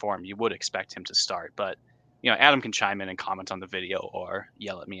in great form. You would expect him to start. But, Adam can chime in and comment on the video or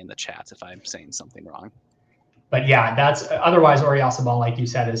yell at me in the chat if I'm saying something wrong. But yeah, that's otherwise Oyarzabal, like you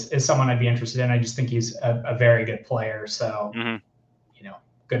said, is someone I'd be interested in. I just think he's a very good player. So,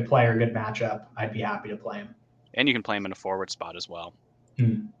 good player, good matchup. I'd be happy to play him. And you can play him in a forward spot as well.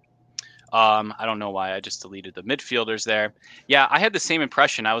 I don't know why I just deleted the midfielders there. Yeah, I had the same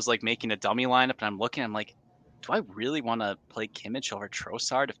impression. I was making a dummy lineup, and I'm looking, I'm like, do I really want to play Kimmich over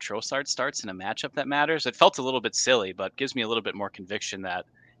Trossard if Trossard starts in a matchup that matters? It felt a little bit silly, but gives me a little bit more conviction that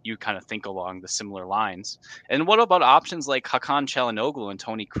you kind of think along the similar lines. And what about options like Hakan Çalhanoğlu and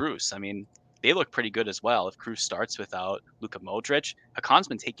Toni Kroos? I mean, they look pretty good as well. If Cruz starts without Luka Modric, Hakan's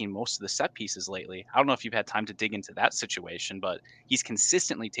been taking most of the set pieces lately. I don't know if you've had time to dig into that situation, but he's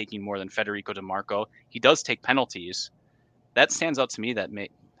consistently taking more than Federico DiMarco. He does take penalties. That stands out to me that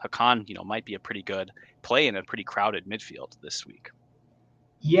Hakan, might be a pretty good play in a pretty crowded midfield this week.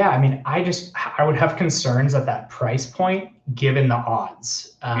 Yeah, I mean, I would have concerns at that price point given the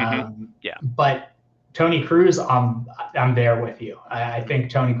odds. Yeah. But Tony Cruz, I'm there with you. I think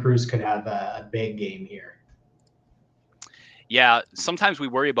Tony Cruz could have a big game here. Yeah, sometimes we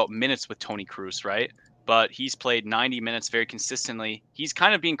worry about minutes with Tony Cruz, right? But he's played 90 minutes very consistently. He's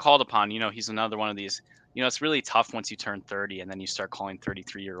kind of being called upon. He's another one of these. It's really tough once you turn 30 and then you start calling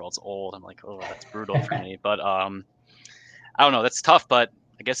 33-year-olds old. I'm like, oh, that's brutal for me. But I don't know. That's tough. But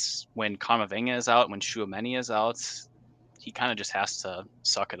I guess when Camavinga is out, when Tchouaméni is out, he kind of just has to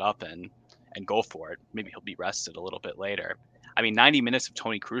suck it up and go for it. Maybe he'll be rested a little bit later. I mean, 90 minutes of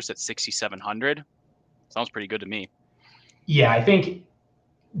Tony Cruz at 6,700 sounds pretty good to me. Yeah, I think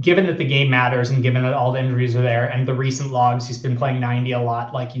given that the game matters and given that all the injuries are there and the recent logs, he's been playing 90 a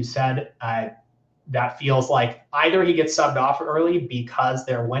lot, like you said. That feels like either he gets subbed off early because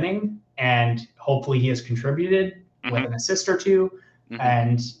they're winning and hopefully he has contributed with an assist or two,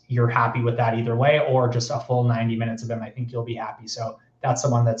 and you're happy with that either way, or just a full 90 minutes of him. I think you'll be happy. So that's the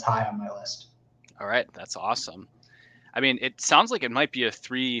one that's high on my list. All right. That's awesome. I mean, it sounds like it might be a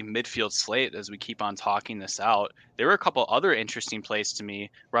 3 midfield slate as we keep on talking this out. There were a couple other interesting plays to me.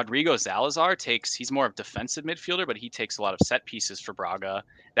 Rodrigo Salazar he's more of defensive midfielder, but he takes a lot of set pieces for Braga.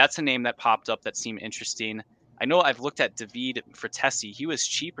 That's a name that popped up that seemed interesting. I know I've looked at David Fratesi. He was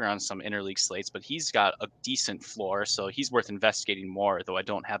cheaper on some interleague slates, but he's got a decent floor, so he's worth investigating more, though I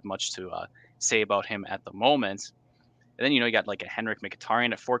don't have much to say about him at the moment. And then, you got like a Henrik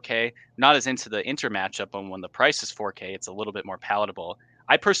Mkhitaryan at 4K. Not as into the Inter matchup, but when the price is 4K, it's a little bit more palatable.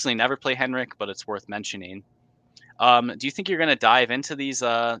 I personally never play Henrik, but it's worth mentioning. Do you think you're going to dive into these,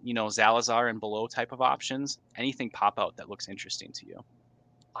 Salazar and below type of options? Anything pop out that looks interesting to you?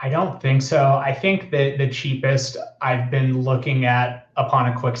 I don't think so. I think that the cheapest I've been looking at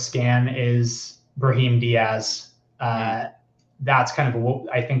upon a quick scan is Brahim Diaz. That's kind of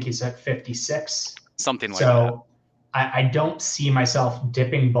I think he's at 56. Something like that. I don't see myself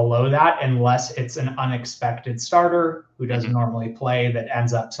dipping below that unless it's an unexpected starter who doesn't normally play that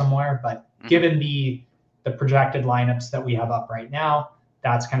ends up somewhere. But given the projected lineups that we have up right now,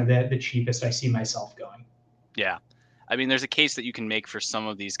 that's kind of the cheapest I see myself going. Yeah. I mean, there's a case that you can make for some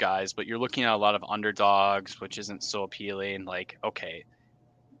of these guys, but you're looking at a lot of underdogs, which isn't so appealing. Like, okay,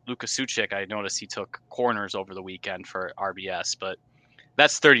 Luka Suchik, I noticed he took corners over the weekend for RBS, but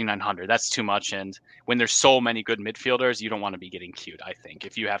that's 3,900. That's too much. And when there's so many good midfielders, you don't want to be getting cute, I think.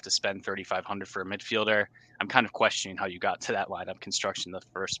 If you have to spend 3,500 for a midfielder, I'm kind of questioning how you got to that lineup construction in the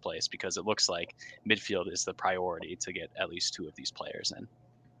first place, because it looks like midfield is the priority to get at least 2 of these players in.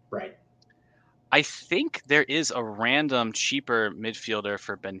 Right. I think there is a random cheaper midfielder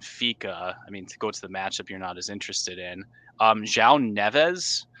for Benfica. I mean, to go to the matchup you're not as interested in. João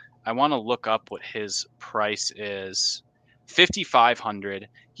Neves, I want to look up what his price is. 5,500.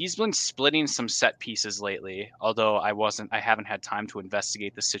 He's been splitting some set pieces lately, although I haven't had time to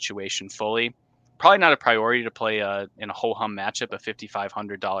investigate the situation fully. Probably not a priority to play in a ho-hum matchup, a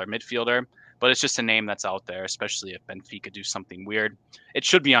 $5,500 midfielder, but it's just a name that's out there, especially if Benfica do something weird. It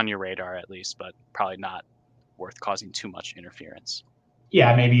should be on your radar at least, but probably not worth causing too much interference.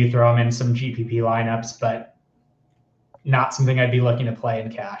 Yeah, maybe you throw him in some GPP lineups, but not something I'd be looking to play in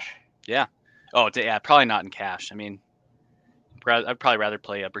cash. Yeah. Oh, yeah, probably not in cash. I mean, I'd probably rather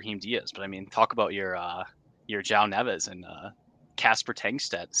play Brahim Diaz, but I mean, talk about your João Neves and Casper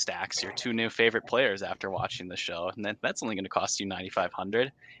Tengstedt stacks, your 2 new favorite players after watching the show, and that's only going to cost you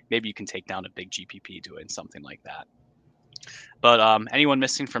 9,500. Maybe you can take down a big GPP doing something like that. But anyone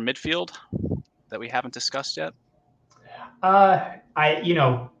missing from midfield that we haven't discussed yet?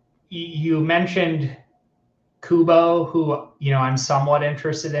 You mentioned Kubo, who I'm somewhat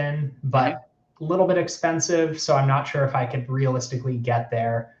interested in, but a little bit expensive, so I'm not sure if I could realistically get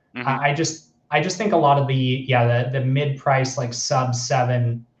there. I just think a lot of the mid-price, like sub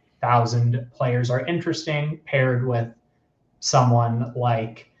 7,000 players are interesting paired with someone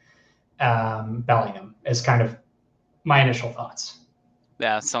like Bellingham is kind of my initial thoughts.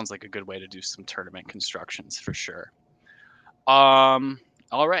 Yeah, it sounds like a good way to do some tournament constructions for sure. All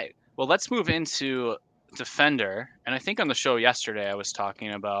right. Well, let's move into defender. And I think on the show yesterday, I was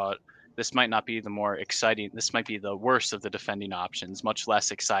talking about this might not be the more exciting. This might be the worst of the defending options, much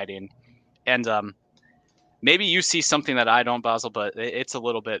less exciting. And maybe you see something that I don't, Basil, but it's a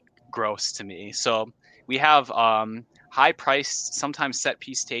little bit gross to me. So we have high-priced, sometimes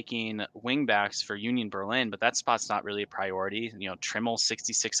set-piece taking wingbacks for Union Berlin, but that spot's not really a priority. Trimmel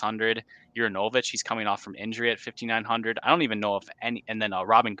 6,600, Juranovic, he's coming off from injury at 5,900. I don't even know if any, and then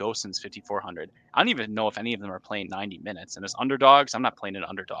Robin Gosens 5,400. I don't even know if any of them are playing 90 minutes. And as underdogs, I'm not playing an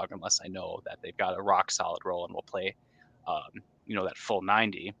underdog unless I know that they've got a rock-solid role and will play, that full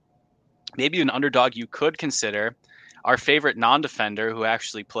 90. Maybe an underdog you could consider. Our favorite non-defender who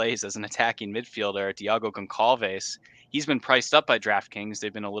actually plays as an attacking midfielder, Diogo Goncalves, he's been priced up by DraftKings.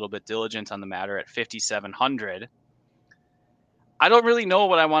 They've been a little bit diligent on the matter at 5,700. I don't really know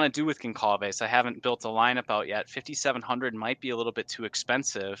what I want to do with Goncalves. I haven't built a lineup out yet. 5,700 might be a little bit too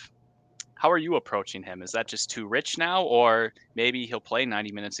expensive. How are you approaching him? Is that just too rich now? Or maybe he'll play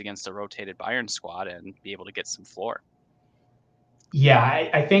 90 minutes against a rotated Bayern squad and be able to get some floor? Yeah,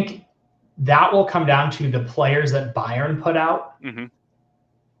 I think that will come down to the players that Bayern put out. Mm-hmm.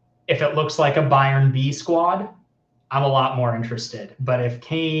 If it looks like a Bayern B squad, I'm a lot more interested. But if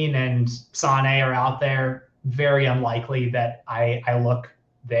Kane and Sané are out there, very unlikely that I look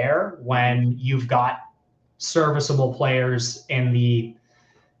there when you've got serviceable players in the,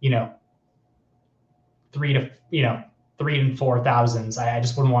 3 and 4 thousands. I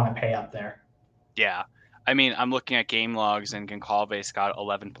just wouldn't want to pay up there. Yeah. I mean, I'm looking at game logs, and Goncalves got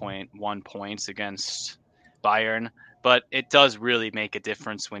 11.1 points against Bayern, but it does really make a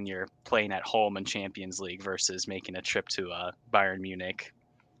difference when you're playing at home in Champions League versus making a trip to a Bayern Munich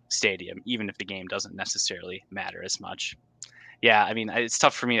stadium, even if the game doesn't necessarily matter as much. Yeah, I mean, it's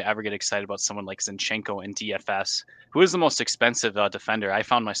tough for me to ever get excited about someone like Zinchenko in DFS, who is the most expensive defender. I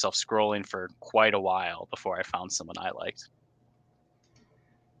found myself scrolling for quite a while before I found someone I liked.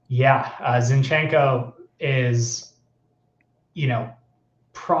 Yeah, Zinchenko is,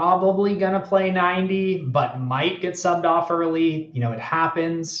 probably going to play 90, but might get subbed off early. It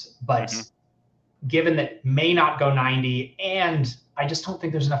happens, but given that may not go 90, and I just don't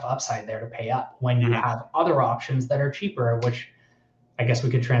think there's enough upside there to pay up when you have other options that are cheaper, which I guess we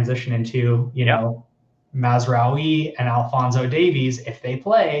could transition into, Mazraoui and Alphonso Davies. If they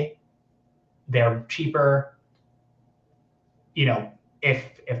play, they're cheaper.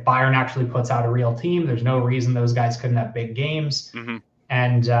 If Bayern actually puts out a real team, there's no reason those guys couldn't have big games. Mm-hmm.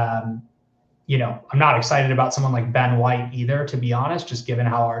 And, I'm not excited about someone like Ben White either, to be honest, just given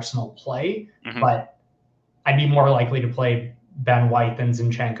how Arsenal play. Mm-hmm. But I'd be more likely to play Ben White than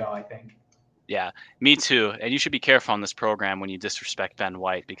Zinchenko, I think. Yeah, me too. And you should be careful on this program when you disrespect Ben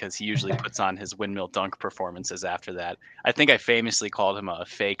White, because he usually puts on his windmill dunk performances after that. I think I famously called him a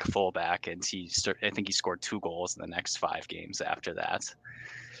fake fullback, and I think he scored 2 goals in the next 5 games after that.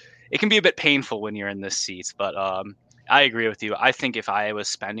 It can be a bit painful when you're in this seat, but I agree with you. I think if I was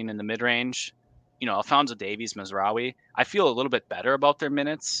spending in the mid-range, Alphonso Davies, Mazraoui, I feel a little bit better about their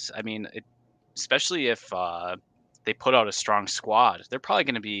minutes. I mean, especially if they put out a strong squad, they're probably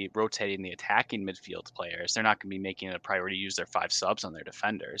going to be rotating the attacking midfield players. They're not going to be making it a priority to use their 5 subs on their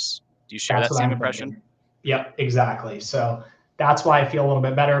defenders. Do you share that same impression? Yep, exactly. So that's why I feel a little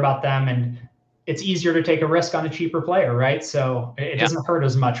bit better about them. And it's easier to take a risk on a cheaper player, right? So it doesn't hurt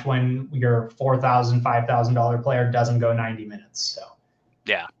as much when your $4,000, $5,000 player doesn't go 90 minutes. So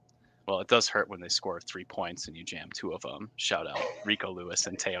yeah. Well, it does hurt when they score 3 points and you jam 2 of them. Shout out Rico Lewis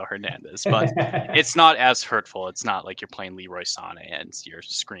and Theo Hernandez. But it's not as hurtful. It's not like you're playing Leroy Sané and you're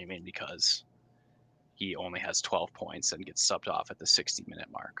screaming because he only has 12 points and gets subbed off at the 60-minute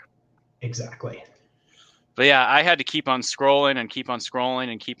mark. Exactly. But yeah, I had to keep on scrolling and keep on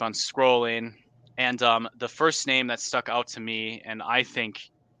scrolling and keep on scrolling. And the first name that stuck out to me, and I think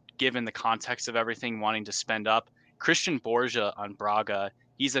given the context of everything, wanting to spend up, Christian Borja on Braga.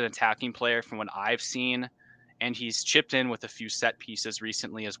 He's an attacking player from what I've seen, and he's chipped in with a few set pieces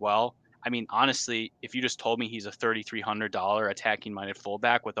recently as well. I mean, honestly, if you just told me he's a $3,300 attacking-minded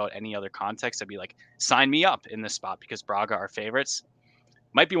fullback without any other context, I'd be like, sign me up in this spot, because Braga are favorites.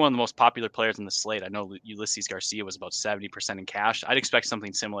 Might be one of the most popular players in the slate. I know Ulysses Garcia was about 70% in cash. I'd expect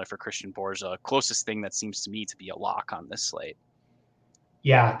something similar for Christian Borja, closest thing that seems to me to be a lock on this slate.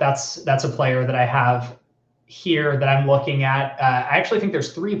 Yeah, that's a player that I have here that I'm looking at. I actually think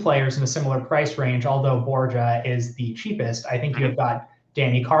there's 3 players in a similar price range, although Borja is the cheapest. I think you've got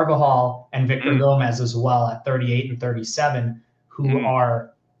Danny Carvajal and Victor Gomez as well at 38 and 37, who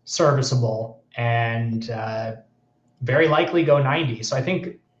are serviceable and very likely go 90. So I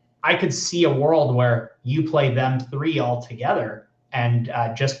think I could see a world where you play them 3 all together and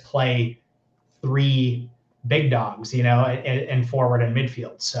just play 3 big dogs, in forward and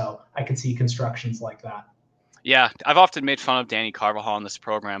midfield. So I could see constructions like that. Yeah, I've often made fun of Danny Carvajal in this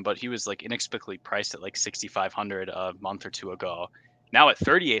program, but he was like inexplicably priced at like $6,500 a month or 2 ago. Now at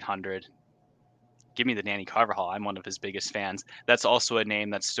 $3,800, give me the Danny Carvajal. I'm one of his biggest fans. That's also a name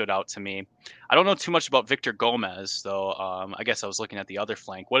that stood out to me. I don't know too much about Victor Gomez, though. I guess I was looking at the other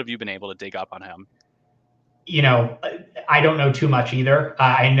flank. What have you been able to dig up on him? I don't know too much either.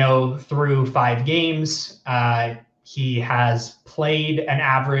 I know through 5 games, he has played an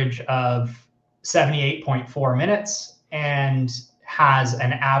average of 78.4 minutes and has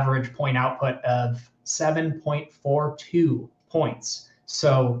an average point output of 7.42 points.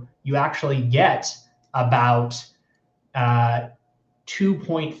 So you actually get about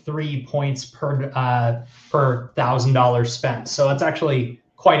 2.3 points per $1,000 spent. So it's actually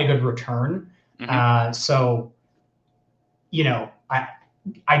quite a good return. So,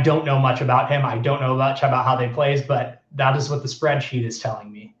 I don't know much about him. I don't know much about how they plays, but that is what the spreadsheet is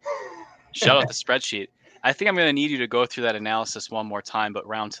telling me. Shout out the spreadsheet. I think I'm going to need you to go through that analysis one more time, but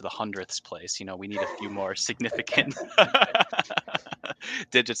round to the 100th place. We need a few more significant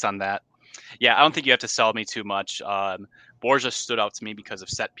digits on that. Yeah, I don't think you have to sell me too much. Borja stood out to me because of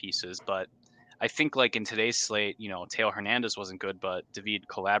set pieces, but I think like in today's slate, Teo Hernandez wasn't good, but David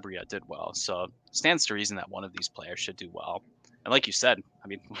Calabria did well. So stands to reason that one of these players should do well. And like you said, I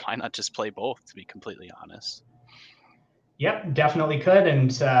mean, why not just play both, to be completely honest? Yep, definitely could.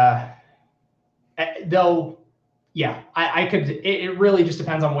 And though, yeah, I could. It really just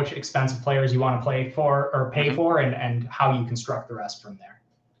depends on which expensive players you want to play for or pay for, and how you construct the rest from there.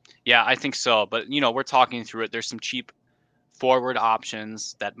 Yeah, I think so. But we're talking through it. There's some cheap forward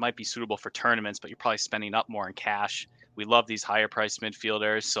options that might be suitable for tournaments, but you're probably spending up more in cash. We love these higher priced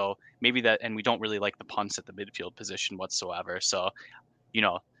midfielders, so maybe that, and we don't really like the punts at the midfield position whatsoever. So,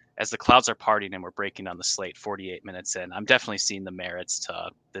 as the clouds are parting and we're breaking on the slate 48 minutes in, I'm definitely seeing the merits to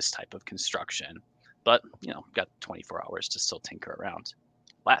this type of construction. But, got 24 hours to still tinker around.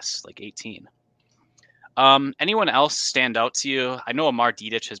 Less, like 18. Anyone else stand out to you? I know Amar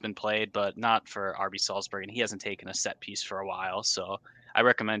Didic has been played, but not for RB Salzburg, and he hasn't taken a set piece for a while. So I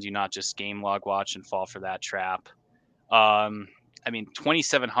recommend you not just game log watch and fall for that trap.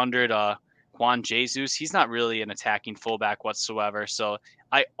 2,700, Juan Jesus, he's not really an attacking fullback whatsoever. So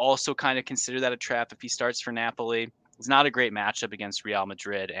I also kind of consider that a trap if he starts for Napoli. It's not a great matchup against Real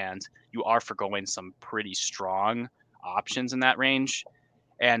Madrid, and you are forgoing some pretty strong options in that range.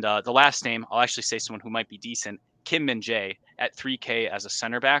 And the last name, I'll actually say someone who might be decent, Kim Min-jae at 3K as a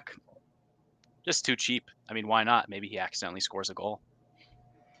center back. Just too cheap. I mean, why not? Maybe he accidentally scores a goal.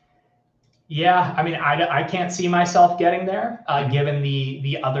 Yeah, I mean, I can't see myself getting there, given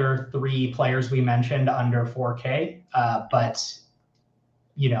the other 3 players we mentioned under 4K. But,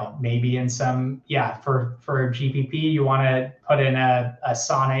 maybe in some, for GPP, you want to put in a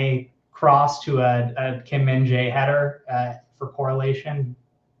Sane cross to a Kim Min-jae header for correlation.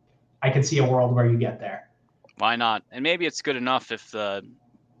 I could see a world where you get there. Why not? And maybe it's good enough if the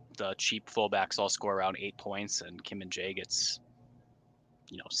cheap fullbacks all score around 8 points and Kim Min-jae gets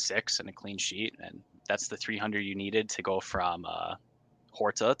 6 and a clean sheet, and that's the 300 you needed to go from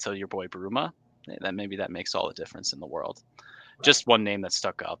Horta to your boy Bruma. That makes all the difference in the world. Right. Just one name that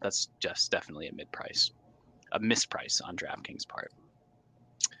stuck out. That's just definitely a misprice on DraftKings part.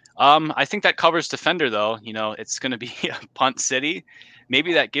 I think that covers defender though. It's going to be a punt city.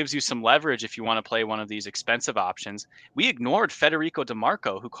 Maybe that gives you some leverage if you want to play one of these expensive options. We ignored Federico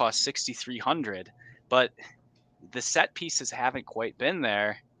DiMarco, who cost 6,300, but the set pieces haven't quite been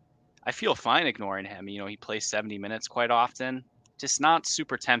there. I feel fine ignoring him. He plays 70 minutes quite often. Just not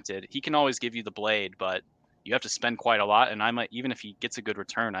super tempted. He can always give you the blade, but you have to spend quite a lot. And I might, even if he gets a good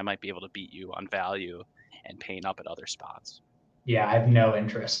return, I might be able to beat you on value and paying up at other spots. Yeah, I have no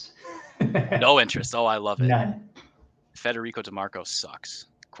interest. No interest. Oh, I love it. None. Federico DiMarco sucks,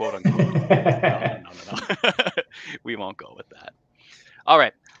 quote unquote. No. We won't go with that. All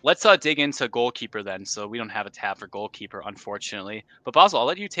right, let's dig into goalkeeper then. So we don't have a tab for goalkeeper, unfortunately. But Basil, I'll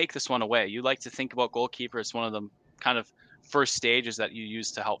let you take this one away. You like to think about goalkeeper as one of the kind of first stages that you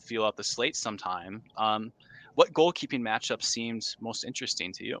use to help feel out the slate sometime. What goalkeeping matchup seems most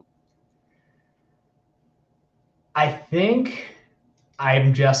interesting to you? I think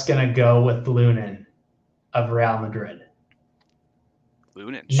I'm just going to go with Lunin of Real Madrid.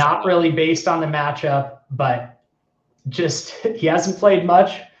 Lunin. Not really based on the matchup, but just he hasn't played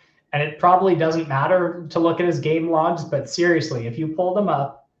much, and it probably doesn't matter to look at his game logs, but seriously, if you pull them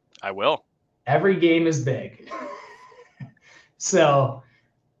up, I will. Every game is big. So.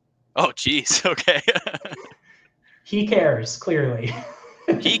 Oh, geez. Okay. He cares, clearly.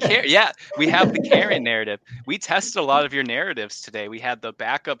 He cares. Yeah, we have the caring narrative. We tested a lot of your narratives today. We had the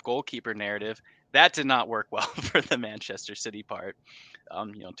backup goalkeeper narrative. That did not work well for the Manchester City part.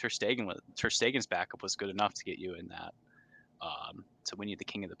 Ter Stegen's backup was good enough to get you in that, to win you the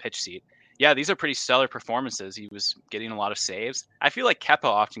king of the pitch seat. Yeah, these are pretty stellar performances. He was getting a lot of saves. I feel like Kepa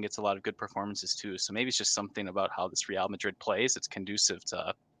often gets a lot of good performances too. So maybe it's just something about how this Real Madrid plays. It's conducive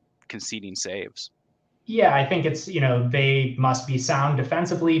to conceding saves. Yeah, I think it's, they must be sound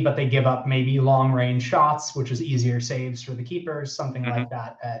defensively, but they give up maybe long range shots, which is easier saves for the keepers, something like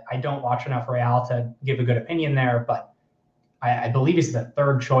that. I don't watch enough Real to give a good opinion there, but I believe he's the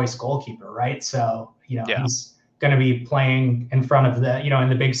third choice goalkeeper, right? So, he's going to be playing in front of the, in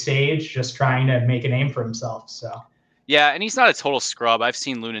the big stage, just trying to make a name for himself. So, yeah, and he's not a total scrub. I've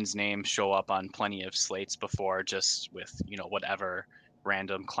seen Lunen's name show up on plenty of slates before, just with, whatever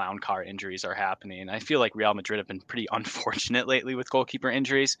random clown car injuries are happening. I feel like Real Madrid have been pretty unfortunate lately with goalkeeper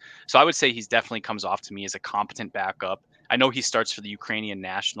injuries. So I would say he's definitely comes off to me as a competent backup. I know he starts for the Ukrainian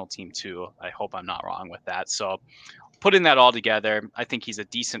national team too. I hope I'm not wrong with that. So putting that all together, I think he's a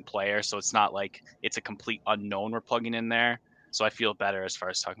decent player. So it's not like it's a complete unknown we're plugging in there. So I feel better as far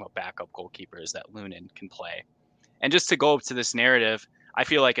as talking about backup goalkeepers that Lunin can play. And just to go to this narrative, I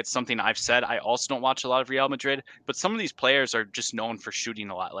feel like it's something I've said. I also don't watch a lot of Real Madrid, but some of these players are just known for shooting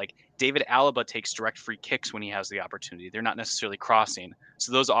a lot. Like David Alaba takes direct free kicks when he has the opportunity. They're not necessarily crossing.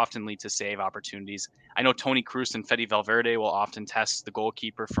 So those often lead to save opportunities. I know Toni Kroos and Fede Valverde will often test the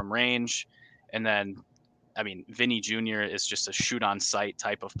goalkeeper from range. And then, Vinny Jr. is just a shoot on sight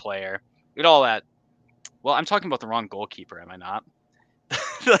type of player. Well, I'm talking about the wrong goalkeeper, am I not?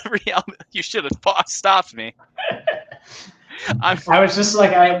 You should have stopped me. I was just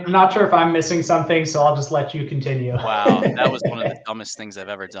like, I'm not sure if I'm missing something, so I'll just let you continue. Wow, that was one of the dumbest things I've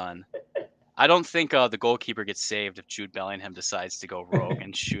ever done. I don't think the goalkeeper gets saved if Jude Bellingham decides to go rogue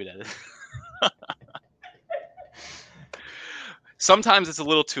and shoot at it. Sometimes it's a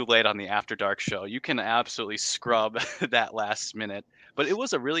little too late on the After Dark show. You can absolutely scrub that last minute. But it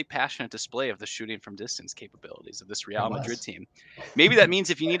was a really passionate display of the shooting from distance capabilities of this Real Madrid team. Maybe that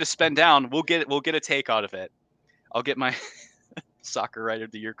means if you need to spend down, we'll get a take out of it. I'll get my Soccer Writer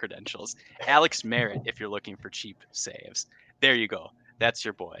of the Year credentials. Alex Merritt, if you're looking for cheap saves. There you go. That's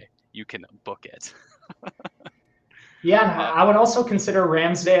your boy. You can book it. Yeah, I would also consider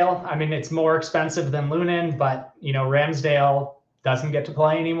Ramsdale. It's more expensive than Lunin, but, Ramsdale doesn't get to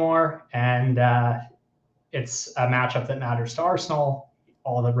play anymore. And it's a matchup that matters to Arsenal.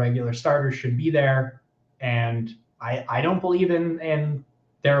 All the regular starters should be there. And I don't believe in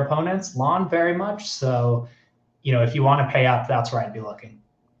their opponents, Lon, very much. So, if you want to pay up, that's where I'd be looking.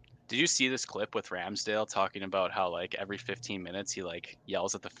 Did you see this clip with Ramsdale talking about how every 15 minutes he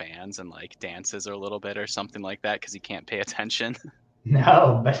yells at the fans and dances a little bit or something like that because he can't pay attention?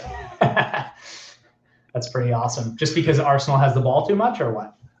 No, but that's pretty awesome. Just because Arsenal has the ball too much or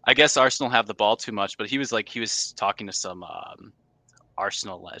what? I guess Arsenal have the ball too much, but he was talking to some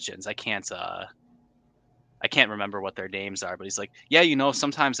Arsenal legends. I can't remember what their names are, but he's like, yeah,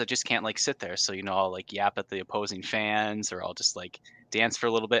 sometimes I just can't sit there. So, I'll yap at the opposing fans or I'll just dance for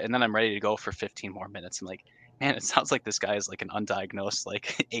a little bit. And then I'm ready to go for 15 more minutes. I'm like, man, it sounds like this guy is an undiagnosed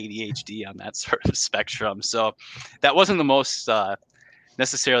ADHD on that sort of spectrum. So that wasn't the most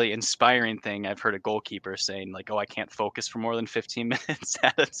necessarily inspiring thing I've heard a goalkeeper saying I can't focus for more than 15 minutes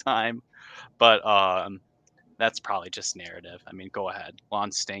at a time. But that's probably just narrative. Go ahead.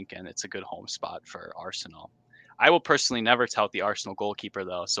 Lon stinking. It's a good home spot for Arsenal. I will personally never tout the Arsenal goalkeeper,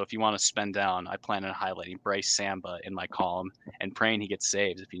 though. So if you want to spend down, I plan on highlighting Bryce Samba in my column and praying he gets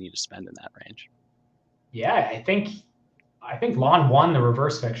saves if you need to spend in that range. Yeah, I think Lon won the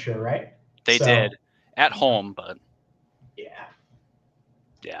reverse fixture, right? They did at home, but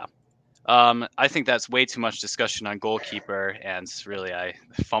yeah. I think that's way too much discussion on goalkeeper, and really I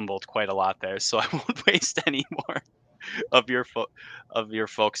fumbled quite a lot there, so I won't waste any more of your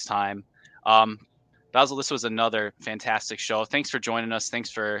folks' time. Basil, this was another fantastic show. Thanks for joining us. Thanks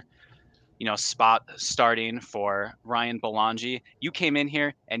for spot starting for Ryan Belangi. You came in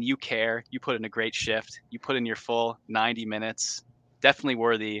here and you care. You put in a great shift. You put in your full 90 minutes. Definitely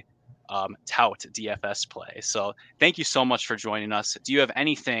worthy tout DFS play. So thank you so much for joining us. Do you have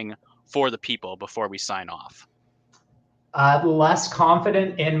anything for the people before we sign off? Less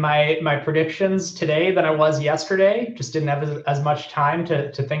confident in my predictions today than I was yesterday. Just didn't have as much time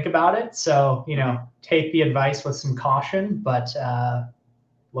to think about it. So, take the advice with some caution, but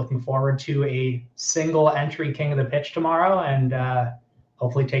looking forward to a single entry king of the pitch tomorrow and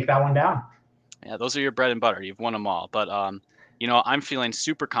hopefully take that one down. Yeah, those are your bread and butter. You've won them all. But, I'm feeling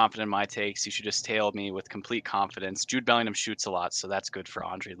super confident in my takes. You should just tail me with complete confidence. Jude Bellingham shoots a lot, so that's good for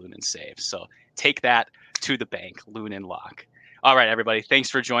Andre Lunin's save. So take that to the bank, Lunin lock. All right, everybody. Thanks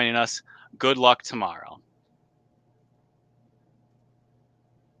for joining us. Good luck tomorrow.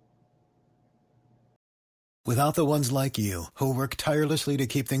 Without the ones like you, who work tirelessly to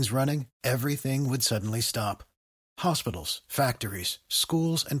keep things running, everything would suddenly stop. Hospitals, factories,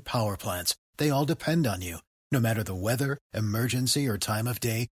 schools, and power plants, they all depend on you. No matter the weather, emergency, or time of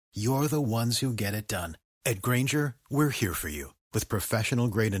day, you're the ones who get it done. At Grainger, we're here for you with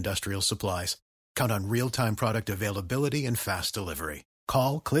professional-grade industrial supplies. Count on real-time product availability and fast delivery.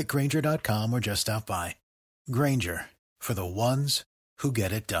 Call, click Grainger.com, or just stop by. Grainger, for the ones who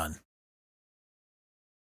get it done.